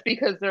just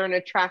because they're an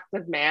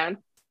attractive man.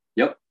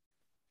 Yep.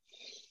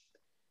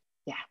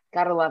 Yeah,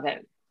 gotta love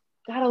it.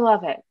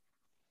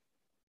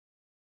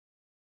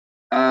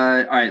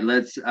 All right,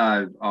 let's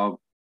I'll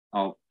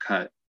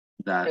cut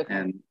that. Okay.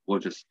 And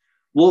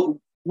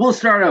we'll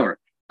start over.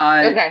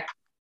 Okay.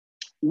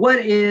 What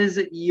is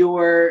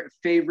your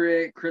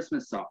favorite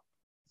Christmas song?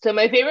 So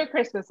my favorite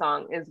Christmas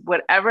song is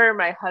whatever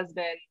my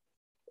husband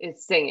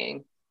is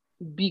singing,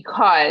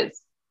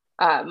 because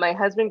my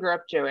husband grew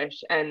up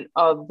Jewish, and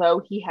although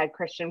he had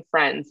Christian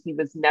friends, he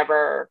was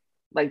never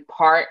like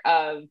part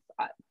of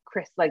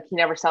he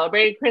never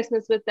celebrated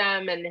Christmas with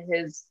them, and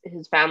his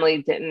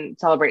family didn't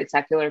celebrate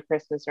secular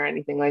Christmas or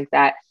anything like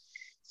that.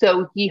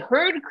 So he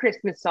heard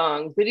Christmas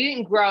songs, but he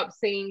didn't grow up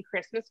singing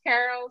Christmas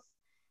carols.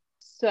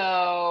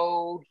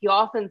 So he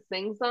often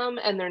sings them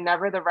and they're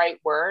never the right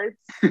words.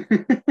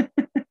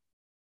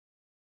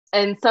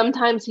 And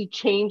sometimes he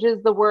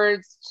changes the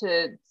words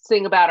to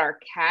sing about our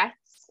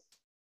cats.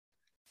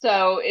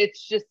 So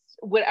it's just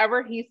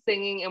whatever he's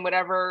singing and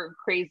whatever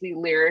crazy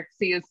lyrics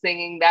he is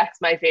singing,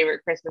 that's my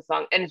favorite Christmas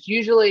song. And it's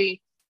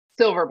usually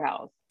Silver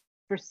Bells.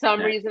 For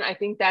some reason, I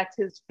think that's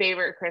his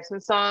favorite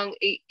Christmas song.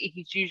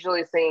 He's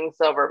usually singing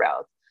Silver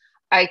Bells.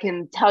 I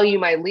can tell you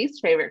my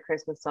least favorite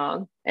Christmas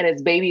song, and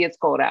it's Baby It's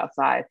Cold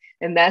Outside.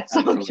 And that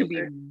song should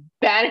be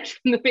banished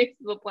from the face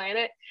of the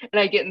planet. And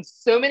I get in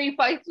so many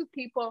fights with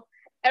people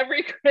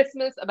every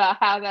Christmas about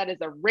how that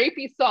is a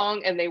rapey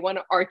song and they want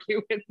to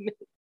argue with me.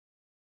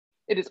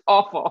 It is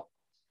awful.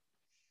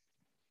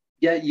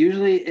 Yeah,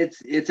 usually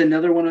it's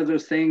another one of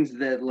those things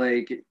that,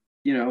 like,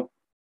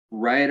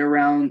 right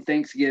around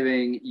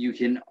Thanksgiving, you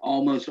can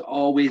almost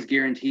always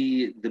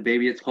guarantee the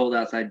Baby It's Cold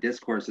Outside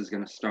discourse is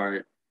going to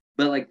start.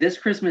 But like this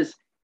Christmas,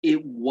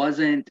 it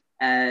wasn't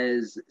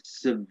as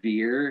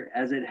severe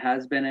as it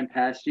has been in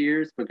past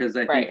years, because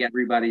I think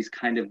everybody's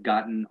kind of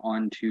gotten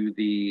onto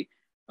the,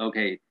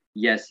 okay,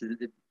 yes,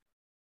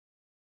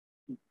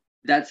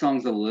 that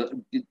song's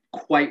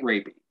quite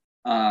rapey.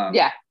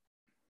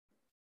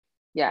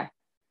 Yeah.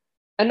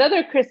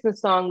 Another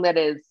Christmas song that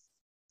is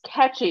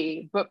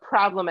catchy but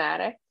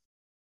problematic,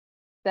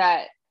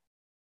 that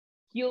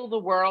Heal the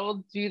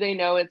World, Do They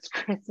Know It's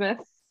Christmas?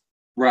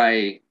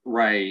 Right.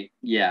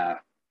 Yeah,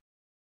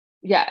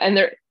 and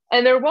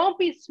there won't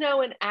be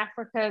snow in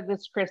Africa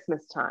this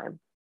Christmas time.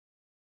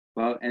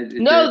 Well,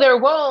 there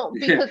won't,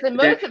 because in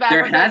most of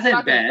Africa it's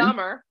fucking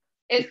summer.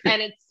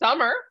 And it's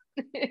summer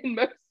in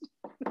most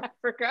of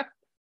Africa.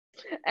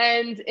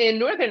 And in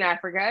Northern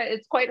Africa,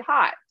 it's quite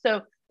hot.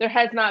 So there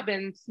has not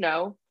been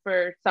snow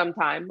for some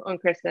time on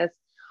Christmas.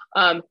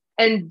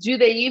 And do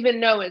they even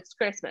know it's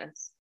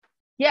Christmas?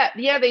 Yeah,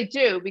 they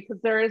do, because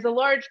there is a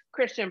large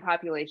Christian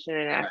population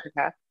in Africa.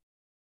 Right.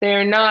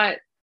 They're not,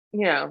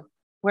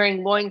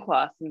 wearing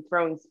loincloths and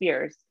throwing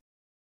spears.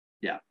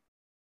 Yeah.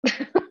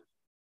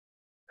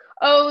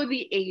 Oh,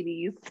 the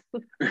 80s.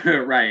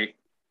 Right.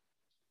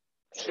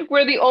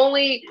 Where the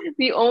only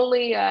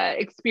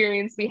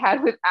experience we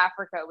had with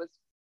Africa was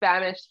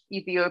famished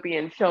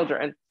Ethiopian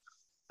children.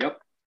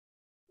 Yep.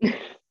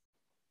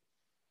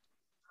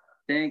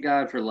 Thank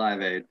God for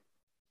Live Aid.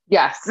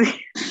 Yes.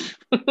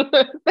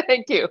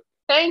 Thank you,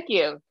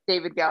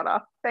 David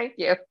Geldof. Thank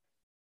you.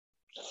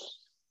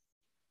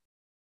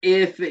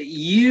 If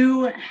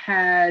you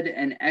had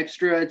an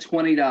extra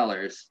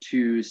 $20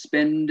 to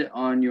spend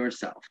on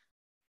yourself,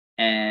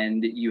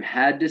 and you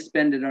had to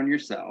spend it on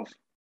yourself,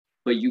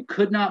 but you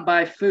could not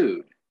buy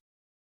food,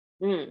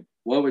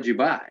 what would you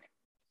buy?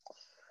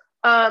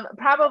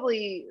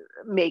 Probably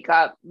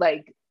makeup,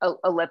 like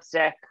a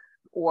lipstick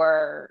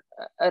or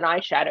an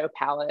eyeshadow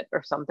palette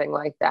or something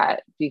like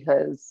that,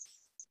 because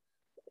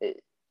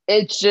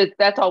it's just,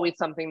 that's always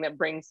something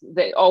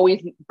that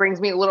always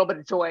brings me a little bit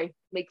of joy,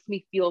 makes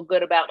me feel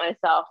good about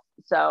myself.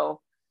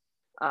 So,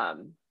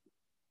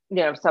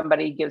 if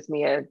somebody gives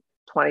me a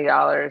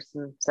 $20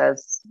 and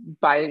says,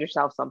 buy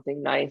yourself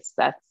something nice,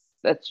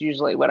 that's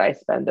usually what I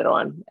spend it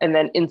on, and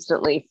then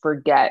instantly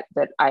forget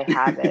that I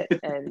have it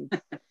and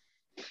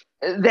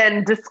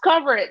then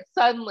discover it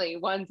suddenly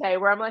one day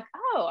where I'm like,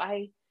 oh,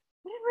 I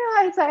didn't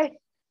realize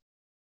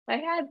I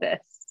had this.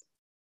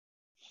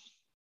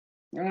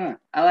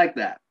 I like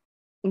that.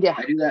 Yeah.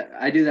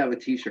 I do that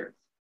with t-shirts.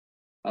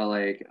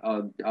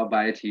 I'll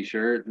buy a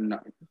t-shirt and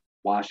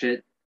wash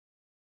it,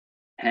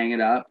 hang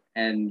it up,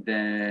 and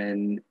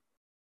then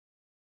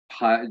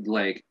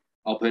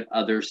I'll put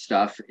other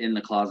stuff in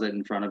the closet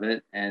in front of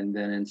it, and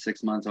then in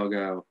 6 months I'll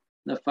go,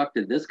 the fuck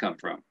did this come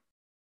from?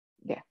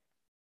 Yeah.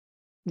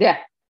 Yeah.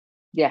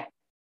 Yeah.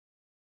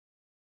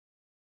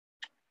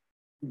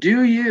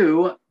 Do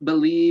you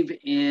believe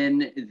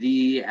in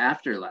the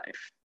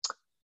afterlife?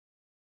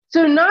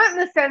 So not in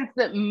the sense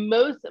that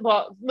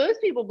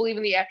most people believe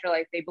in the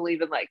afterlife. They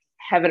believe in like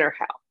heaven or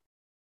hell.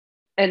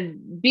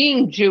 And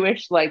being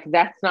Jewish, like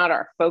that's not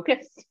our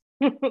focus.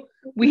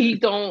 We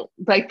don't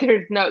like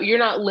you're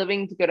not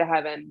living to go to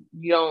heaven.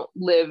 You don't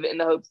live in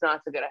the hopes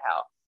not to go to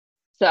hell.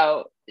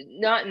 So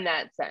not in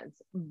that sense,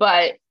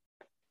 but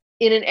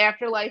in an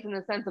afterlife in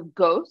the sense of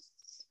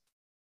ghosts,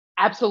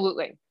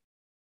 absolutely.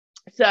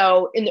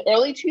 So in the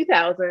early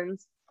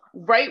 2000s,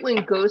 right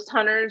when Ghost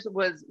Hunters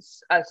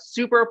was a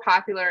super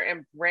popular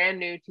and brand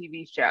new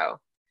TV show,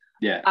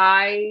 Yeah.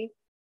 I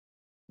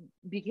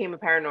became a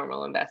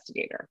paranormal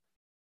investigator.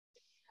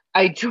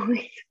 I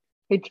joined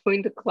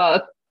a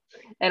club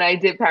and I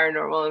did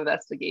paranormal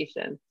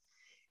investigation.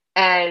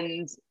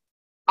 And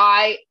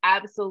I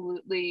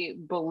absolutely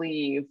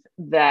believe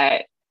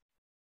that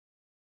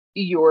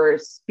your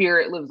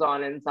spirit lives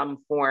on in some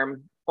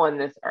form on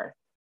this earth.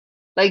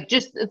 Like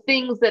just the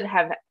things that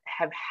have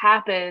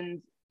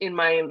happened in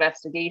my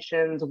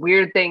investigations,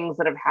 weird things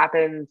that have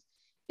happened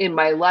in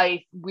my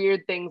life,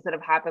 weird things that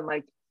have happened.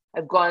 Like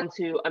I've gone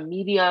to a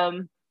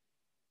medium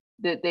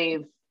that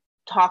they've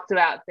talked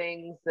about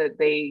things that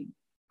they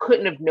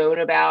couldn't have known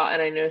about.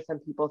 And I know some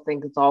people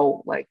think it's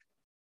all like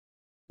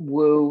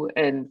woo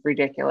and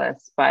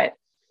ridiculous, but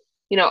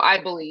you know,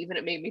 I believe, and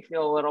it made me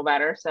feel a little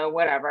better. So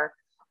whatever.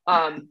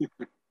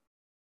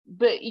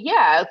 But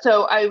yeah,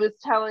 so I was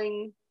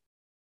telling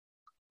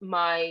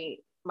my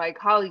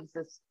colleagues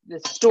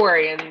this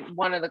story, and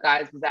one of the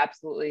guys was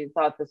absolutely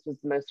thought this was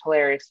the most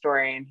hilarious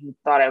story, and he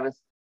thought I was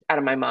out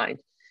of my mind.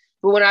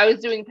 But when I was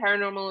doing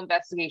paranormal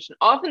investigation,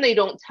 often they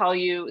don't tell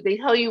you, they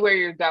tell you where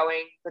you're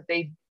going, but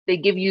they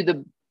give you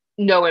the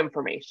no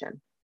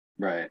information.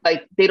 Right.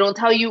 Like they don't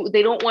tell you,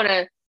 they don't want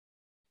to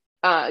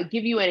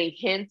give you any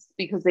hints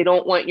because they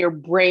don't want your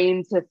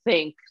brain to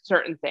think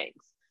certain things.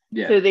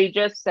 Yeah. So they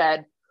just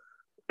said,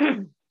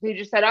 oh,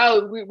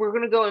 we're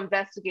going to go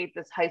investigate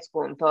this high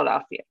school in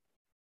Philadelphia.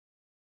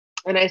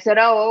 And I said,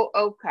 oh,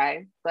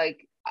 okay.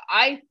 Like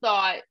I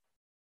thought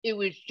it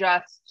was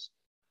just,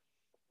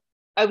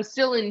 I was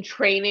still in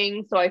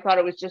training. So I thought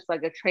it was just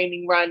like a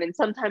training run. And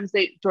sometimes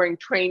during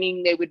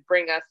training, they would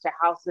bring us to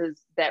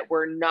houses that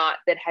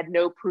had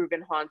no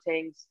proven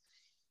hauntings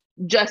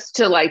just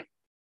to like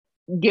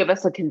give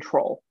us a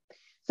control.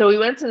 So we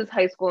went to this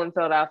high school in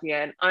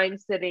Philadelphia, and I'm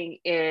sitting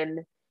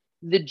in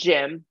the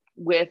gym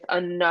with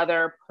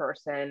another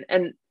person,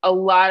 and a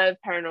lot of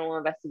paranormal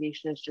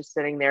investigation is just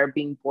sitting there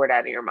being bored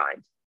out of your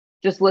mind,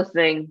 just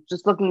listening,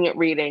 just looking at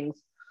readings.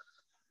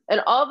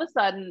 And all of a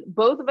sudden,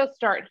 both of us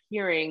start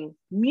hearing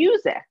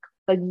music,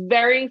 like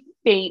very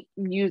faint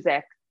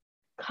music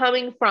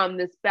coming from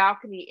this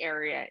balcony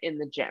area in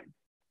the gym.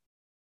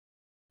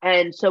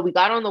 And so we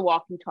got on the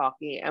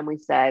walkie-talkie and we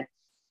said,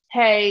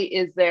 hey,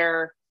 is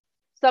there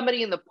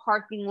somebody in the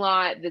parking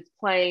lot that's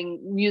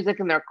playing music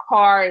in their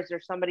car? Is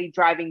there somebody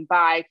driving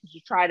by? Because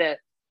you try to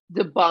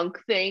debunk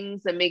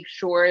things and make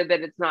sure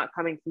that it's not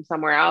coming from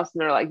somewhere else.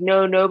 And they're like,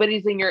 no,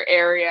 nobody's in your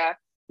area.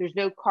 There's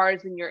no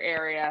cars in your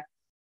area.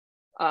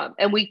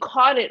 And we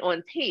caught it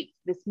on tape,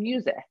 this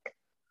music.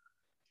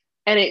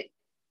 And it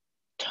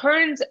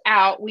turns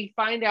out, we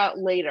find out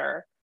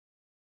later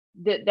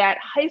that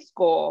high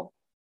school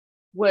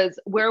was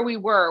where we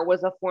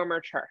was a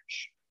former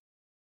church.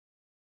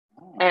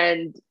 Oh.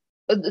 And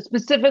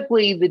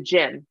specifically the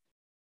gym.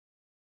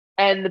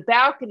 And the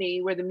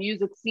balcony where the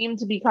music seemed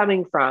to be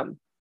coming from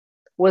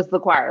was the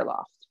choir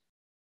loft.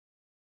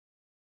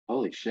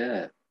 Holy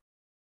shit.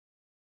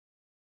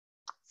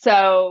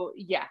 So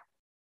yeah,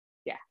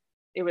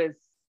 it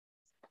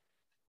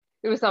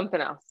was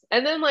something else.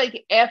 And then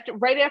like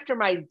right after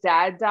my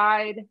dad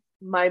died,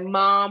 my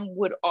mom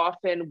would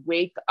often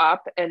wake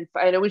up and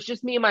it was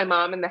just me and my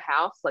mom in the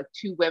house, like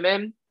two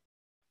women.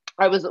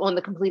 I was on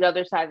the complete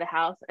other side of the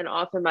house, and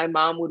often my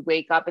mom would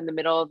wake up in the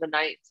middle of the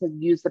night to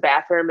use the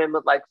bathroom and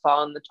would like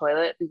fall in the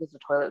toilet because the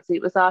toilet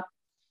seat was up.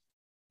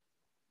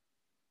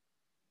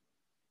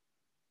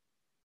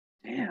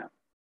 Damn.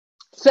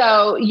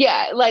 So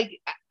yeah, like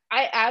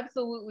I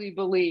absolutely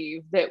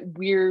believe that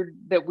weird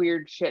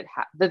shit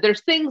that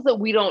there's things that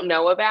we don't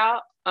know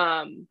about.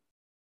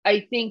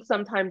 I think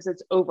sometimes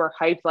it's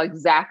overhyped, like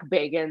Zach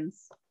Bagans.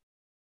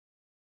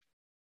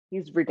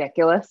 He's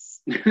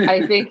ridiculous.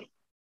 I think.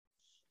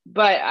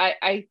 But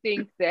I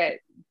think that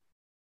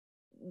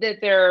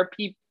there are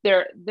people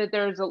that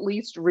there's at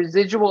least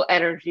residual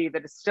energy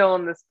that is still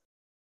on this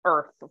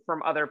earth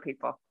from other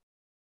people.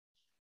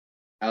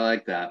 I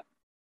like that.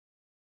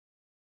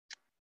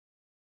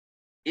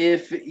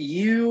 If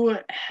you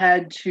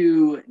had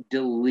to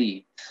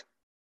delete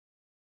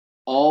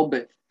all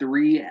but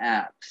 3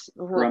 apps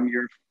Mhm. from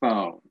your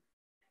phone,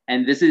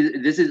 and this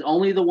is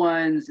only the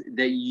ones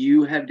that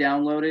you have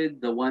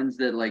downloaded. The ones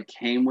that like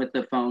came with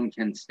the phone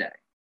can stay.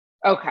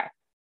 Okay.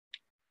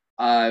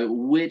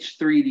 Which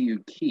 3 do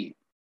you keep?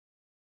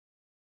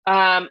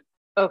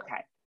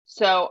 Okay.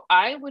 So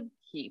I would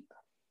keep,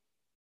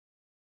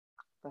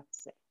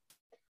 let's see.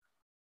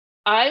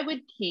 I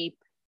would keep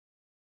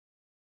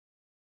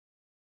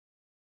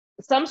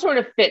some sort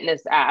of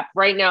fitness app.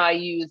 Right now I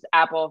use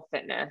Apple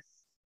Fitness.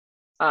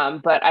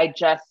 But I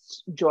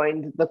just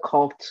joined the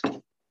cult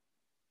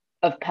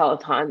of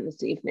Peloton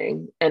this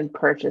evening and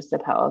purchased a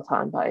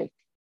Peloton bike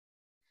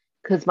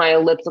because my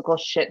elliptical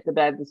shit the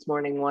bed this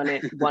morning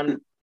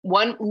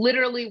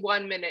literally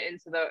 1 minute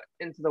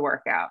into the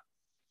workout.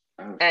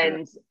 Oh,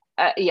 And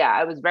yeah,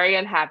 I was very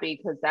unhappy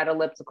because that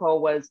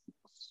elliptical was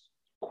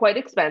quite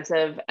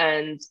expensive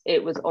and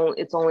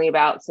it's only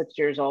about 6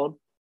 years old,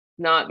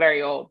 not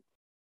very old.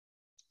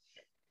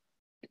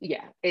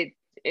 Yeah,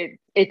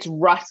 it's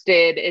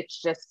rusted. It's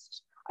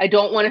just, I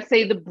don't want to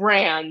say the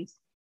brand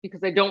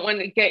because I don't want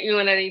to get you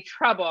in any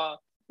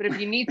trouble. But if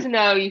you need to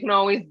know, you can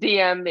always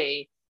DM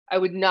me. I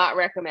would not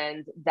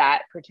recommend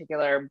that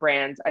particular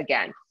brand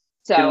again.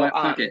 So, you know what?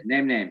 Fuck it.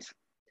 Name names.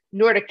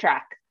 Nordic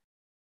Track.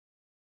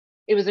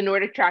 It was a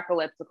Nordic Track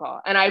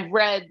elliptical, and I've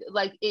read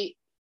like it.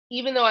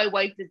 Even though I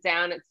wiped it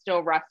down, it's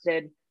still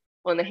rusted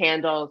on the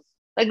handles.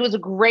 Like it was a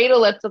great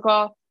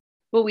elliptical,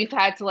 but we've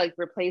had to like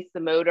replace the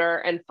motor,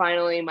 and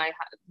finally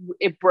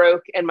it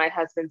broke, and my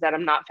husband said,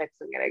 I'm not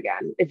fixing it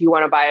again. If you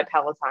want to buy a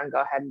Peloton,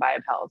 go ahead and buy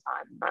a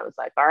Peloton. And I was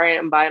like, all right,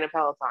 I'm buying a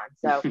Peloton.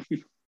 So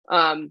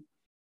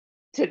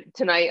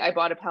tonight I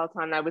bought a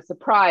Peloton and I was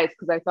surprised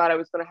because I thought I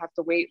was going to have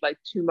to wait like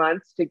 2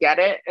 months to get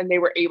it, and they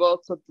were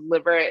able to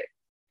deliver it.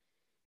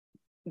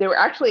 They were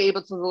actually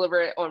able to deliver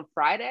it on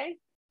Friday.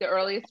 The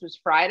earliest was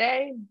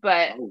Friday,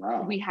 but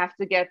we have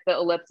to get the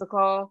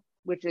elliptical,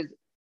 which is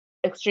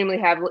extremely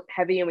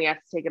heavy, and we have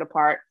to take it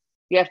apart.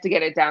 You have to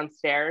get it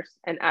downstairs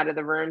and out of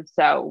the room.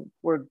 So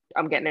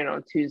I'm getting it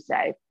on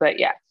Tuesday. But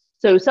yeah,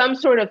 so some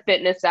sort of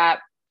fitness app.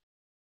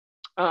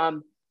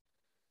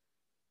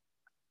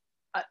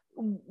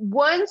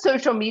 One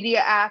social media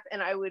app,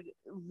 and I would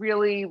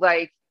really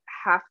like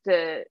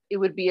it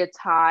would be a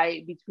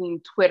tie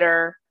between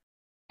Twitter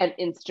and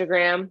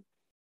Instagram,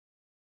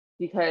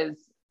 because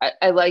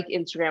I like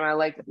Instagram. I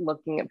like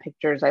looking at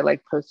pictures. I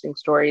like posting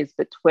stories,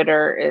 but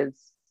Twitter is,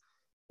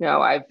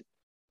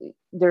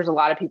 there's a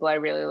lot of people I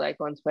really like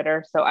on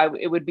Twitter. So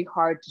it would be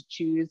hard to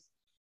choose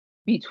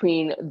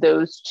between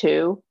those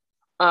two.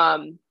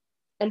 And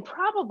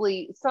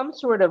probably some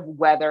sort of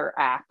weather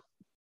app,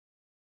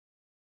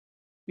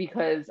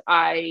 because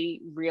I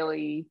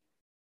really,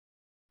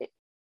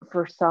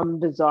 for some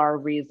bizarre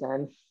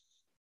reason,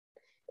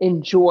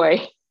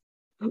 enjoy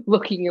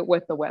looking at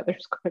what the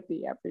weather's going to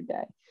be every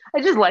day.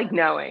 I just like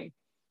knowing,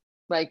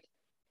 like,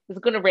 is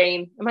it going to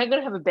rain? Am I going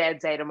to have a bad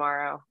day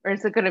tomorrow? Or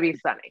is it going to be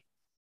sunny?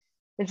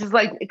 It's just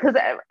like, because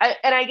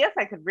I guess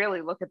I could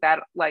really look at that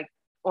like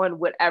on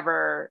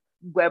whatever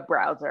web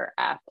browser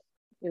app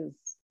is.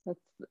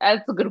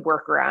 That's a good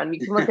workaround.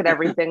 You can look at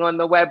everything on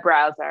the web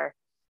browser.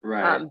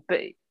 Right.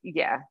 But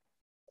yeah.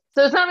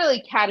 So it's not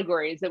really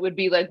categories. It would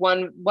be like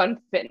one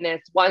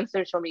fitness, one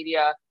social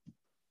media,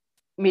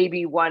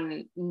 maybe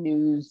one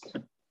news,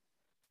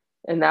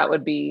 and that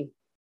would be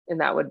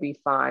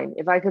fine.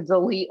 If I could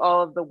delete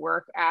all of the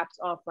work apps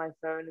off my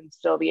phone and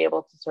still be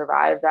able to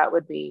survive, that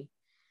would be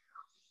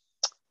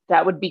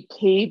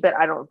key. But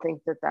I don't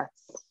think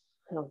that's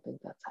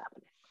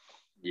happening.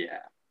 Yeah.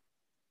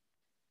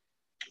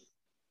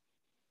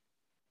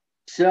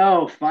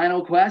 So,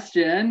 final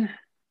question.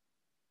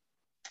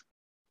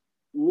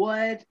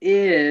 What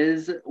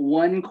is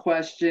one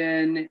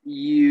question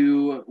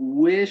you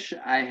wish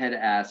I had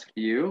asked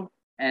you,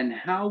 and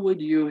how would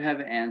you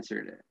have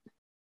answered it?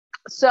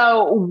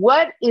 So,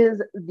 what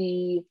is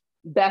the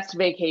best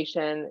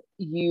vacation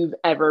you've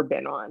ever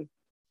been on?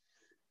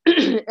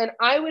 And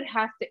I would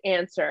have to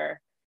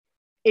answer,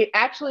 it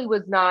actually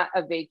was not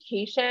a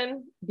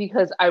vacation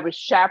because I was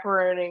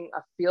chaperoning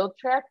a field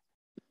trip.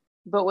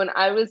 But when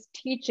I was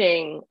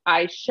teaching,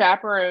 I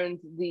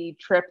chaperoned the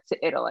trip to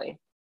Italy.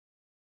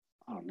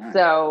 Oh, nice.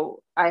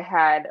 So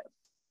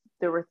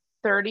there were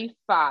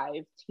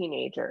 35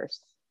 teenagers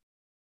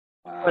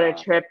on a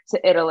trip to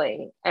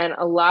Italy, and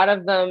a lot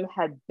of them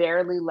had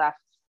barely left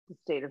the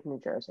state of New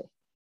Jersey.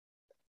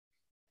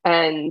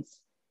 And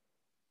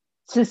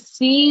to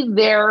see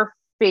their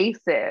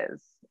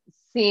faces,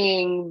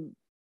 seeing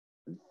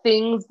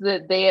things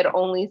that they had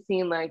only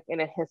seen like in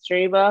a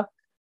history book,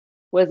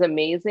 was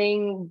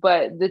amazing.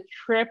 But the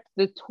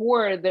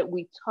tour that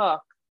we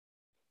took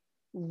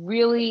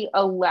really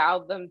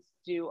allowed them to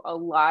do a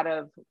lot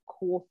of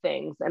cool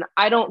things. And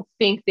I don't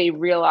think they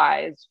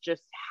realized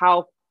just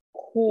how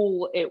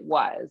cool it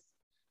was.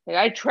 Like,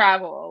 I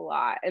travel a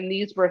lot, and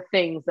these were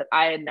things that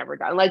I had never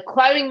done, like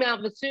climbing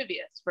Mount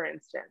Vesuvius, for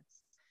instance.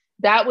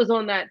 That was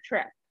on that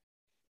trip.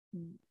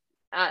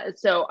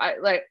 So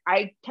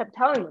I kept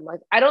telling them,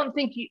 like, I don't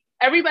think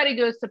everybody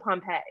goes to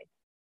Pompeii.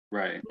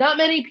 Right. Not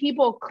many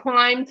people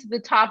climbed to the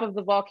top of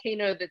the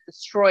volcano that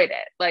destroyed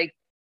it. Like,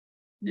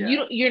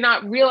 you're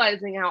not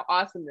realizing how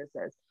awesome this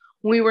is.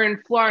 When we were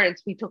in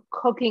Florence, we took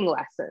cooking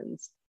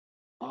lessons.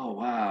 Oh,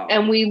 wow.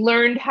 And we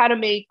learned how to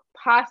make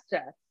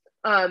pasta.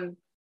 The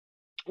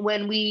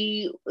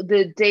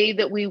day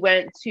that we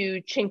went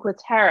to Cinque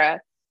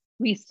Terre,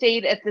 we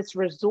stayed at this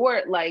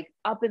resort, like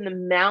up in the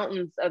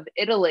mountains of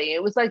Italy.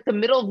 It was like the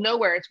middle of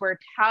nowhere. It's where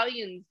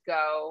Italians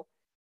go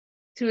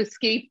to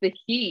escape the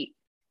heat.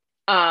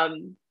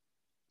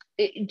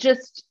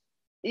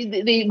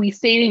 We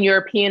stayed in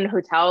European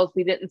hotels.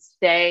 We didn't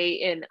stay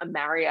in a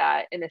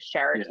Marriott, in a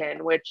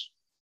Sheraton, which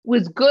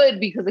was good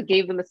because it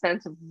gave them a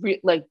sense of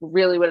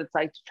really what it's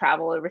like to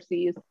travel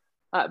overseas.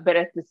 But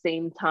at the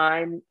same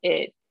time,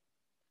 it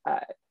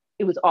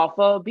was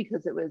awful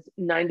because it was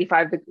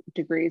 95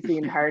 degrees the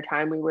entire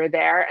time we were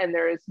there, and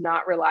there is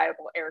not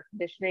reliable air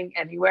conditioning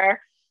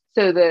anywhere.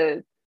 So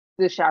the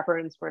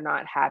chaperones were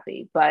not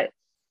happy. But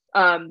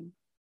I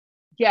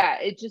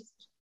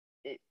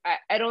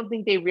don't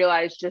think they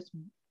realized just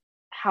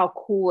how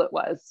cool it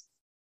was.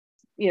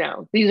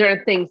 These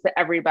are things that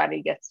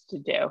everybody gets to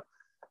do.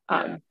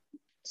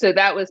 So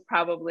that was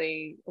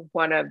probably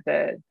one of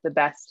the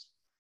best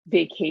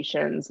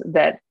vacations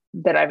that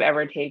I've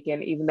ever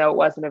taken, even though it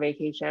wasn't a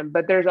vacation.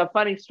 But there's a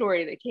funny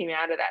story that came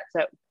out of that.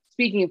 So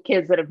speaking of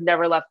kids that have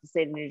never left the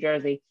state of New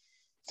Jersey,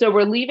 so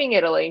we're leaving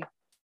Italy,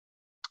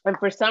 and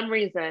for some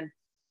reason,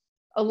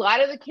 a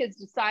lot of the kids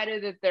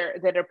decided that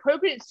that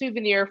appropriate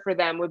souvenir for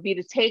them would be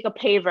to take a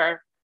paver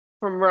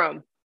from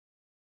Rome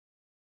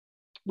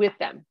with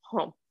them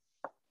home.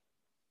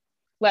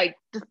 Like,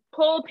 just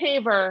pull a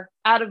paver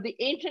out of the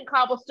ancient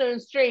cobblestone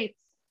streets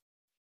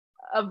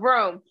of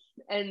Rome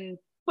and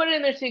put it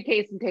in their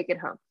suitcase and take it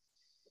home.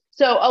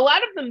 So a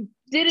lot of them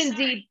did indeed.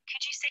 Could you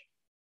say?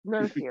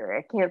 No, Siri,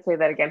 I can't say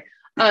that again.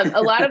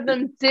 A lot of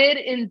them did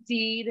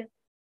indeed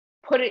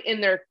put it in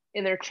their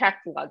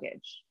checked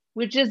luggage,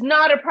 which is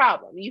not a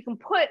problem. You can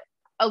put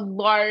a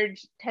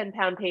large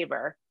 10-pound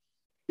paver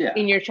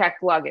in your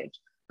checked luggage.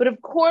 But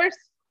of course,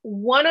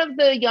 one of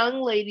the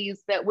young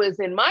ladies that was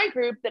in my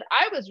group that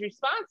I was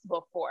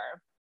responsible for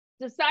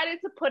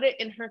decided to put it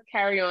in her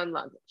carry-on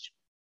luggage.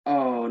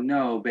 Oh,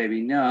 no,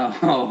 baby,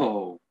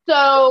 no.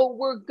 So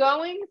we're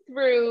going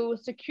through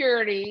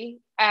security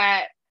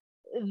at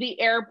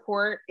the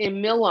airport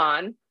in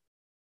Milan,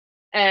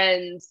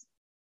 and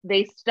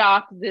they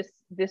stopped this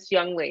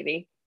young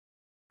lady,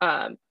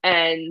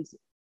 and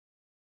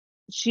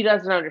she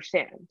doesn't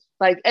understand.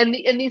 And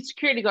these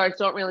security guards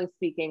don't really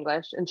speak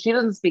English, and she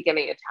doesn't speak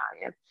any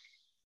Italian.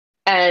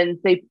 And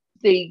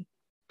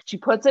she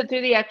puts it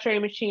through the X-ray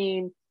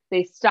machine.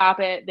 They stop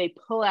it. They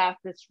pull out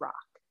this rock.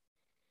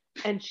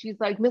 And she's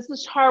like,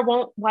 Mrs. Tar,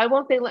 why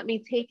won't they let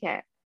me take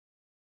it?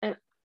 And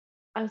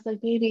I was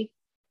like, baby,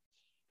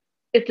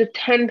 it's a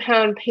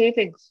 10-pound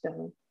paving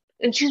stone.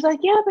 And she's like,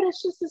 yeah, but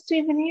it's just a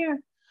souvenir.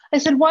 I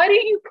said, why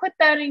didn't you put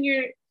that in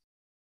your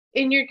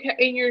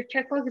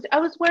checked luggage? I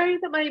was worried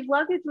that my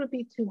luggage would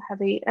be too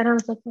heavy. And I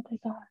was like, oh my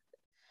God.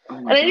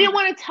 And I didn't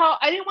want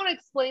to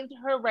explain to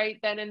her right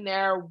then and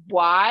there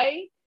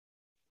why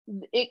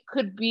it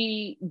could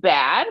be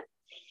bad,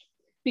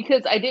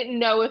 because I didn't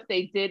know if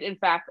they did in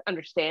fact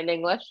understand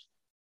English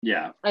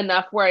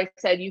enough where I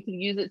said you can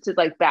use it to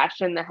bash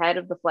in the head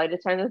of the flight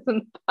attendants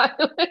and the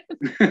pilot.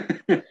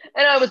 And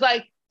I was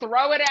like,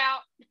 throw it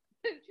out.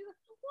 And she's like,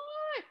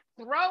 what?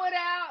 Throw it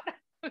out.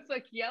 I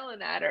was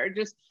yelling at her.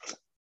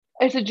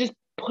 I said, just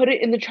put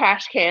it in the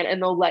trash can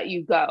and they'll let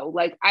you go.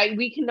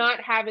 We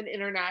cannot have an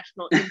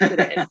international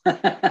incident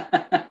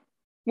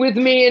with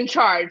me in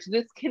charge.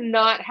 This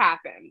cannot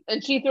happen.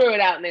 And she threw it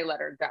out and they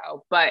let her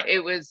go. But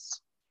it was,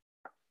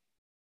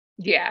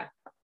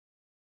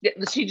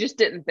 she just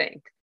didn't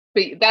think.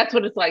 But that's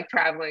what it's like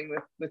traveling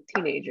with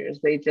teenagers.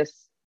 They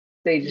just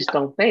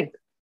don't think.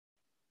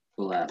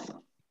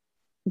 Awesome.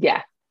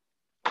 Yeah.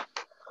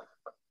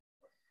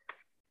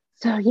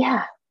 So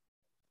yeah.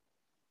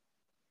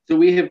 So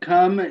we have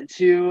come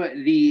to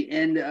the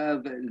end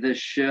of the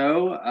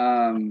show.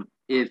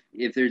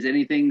 If there's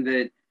anything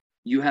that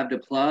you have to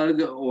plug,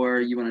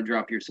 or you want to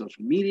drop your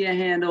social media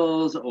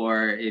handles,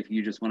 or if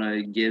you just want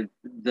to give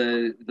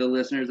the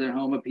listeners at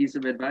home a piece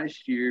of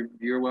advice,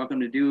 you're welcome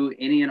to do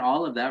any and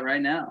all of that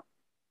right now.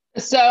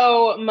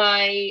 So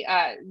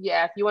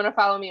if you want to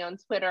follow me on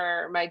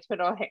Twitter, my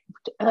Twitter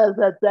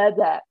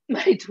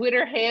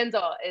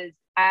handle is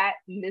at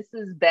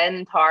Mrs.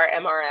 Bentarr,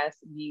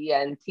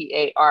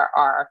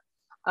 MRSBENTARR.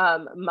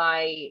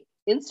 My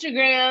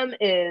Instagram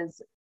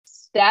is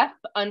Steph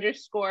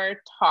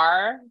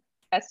 _Tarr,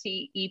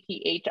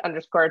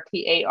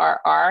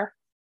 STEPH_TARR.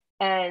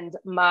 And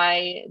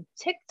my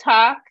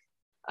TikTok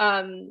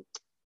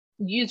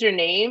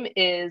username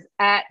is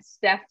at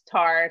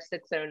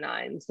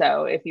StephTarr609.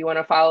 So if you want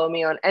to follow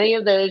me on any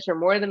of those, you're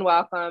more than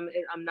welcome.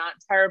 I'm not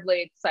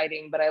terribly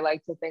exciting, but I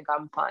like to think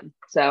I'm fun.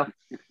 So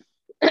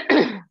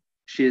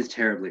she is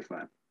terribly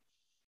fun.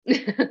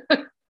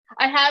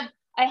 I have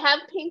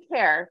pink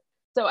hair,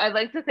 so I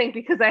like to think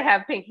because I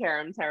have pink hair,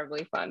 I'm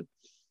terribly fun.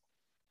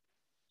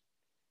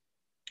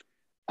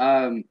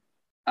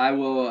 I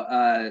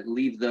will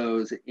leave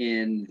those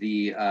in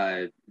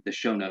the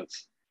show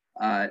notes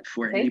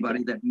for Thank anybody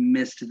you. that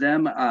missed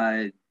them.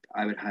 I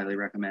would highly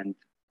recommend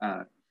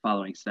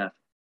following Steph.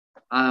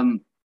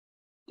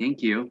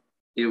 Thank you.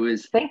 It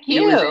was Thank It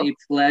was you. a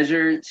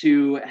pleasure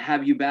to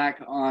have you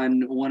back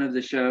on one of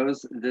the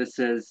shows. This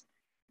has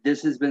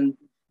been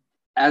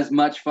as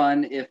much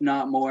fun, if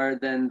not more,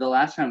 than the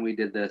last time we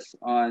did this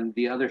on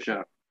the other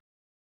show.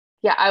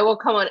 Yeah, I will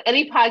come on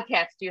any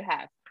podcast you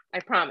have. I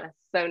promise.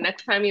 So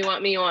next time you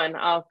want me on,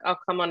 I'll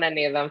come on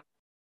any of them.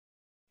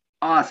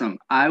 Awesome.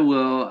 I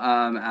will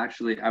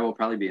I will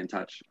probably be in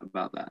touch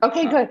about that.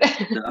 Okay, good.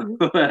 So.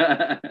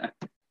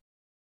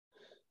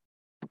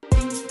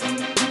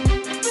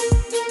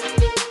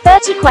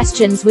 30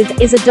 Questions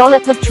with is a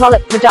Dollop of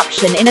Trollop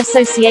production in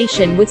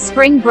association with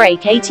Spring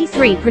Break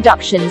 83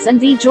 Productions and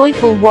the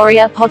Joyful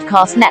Warrior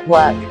Podcast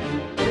Network.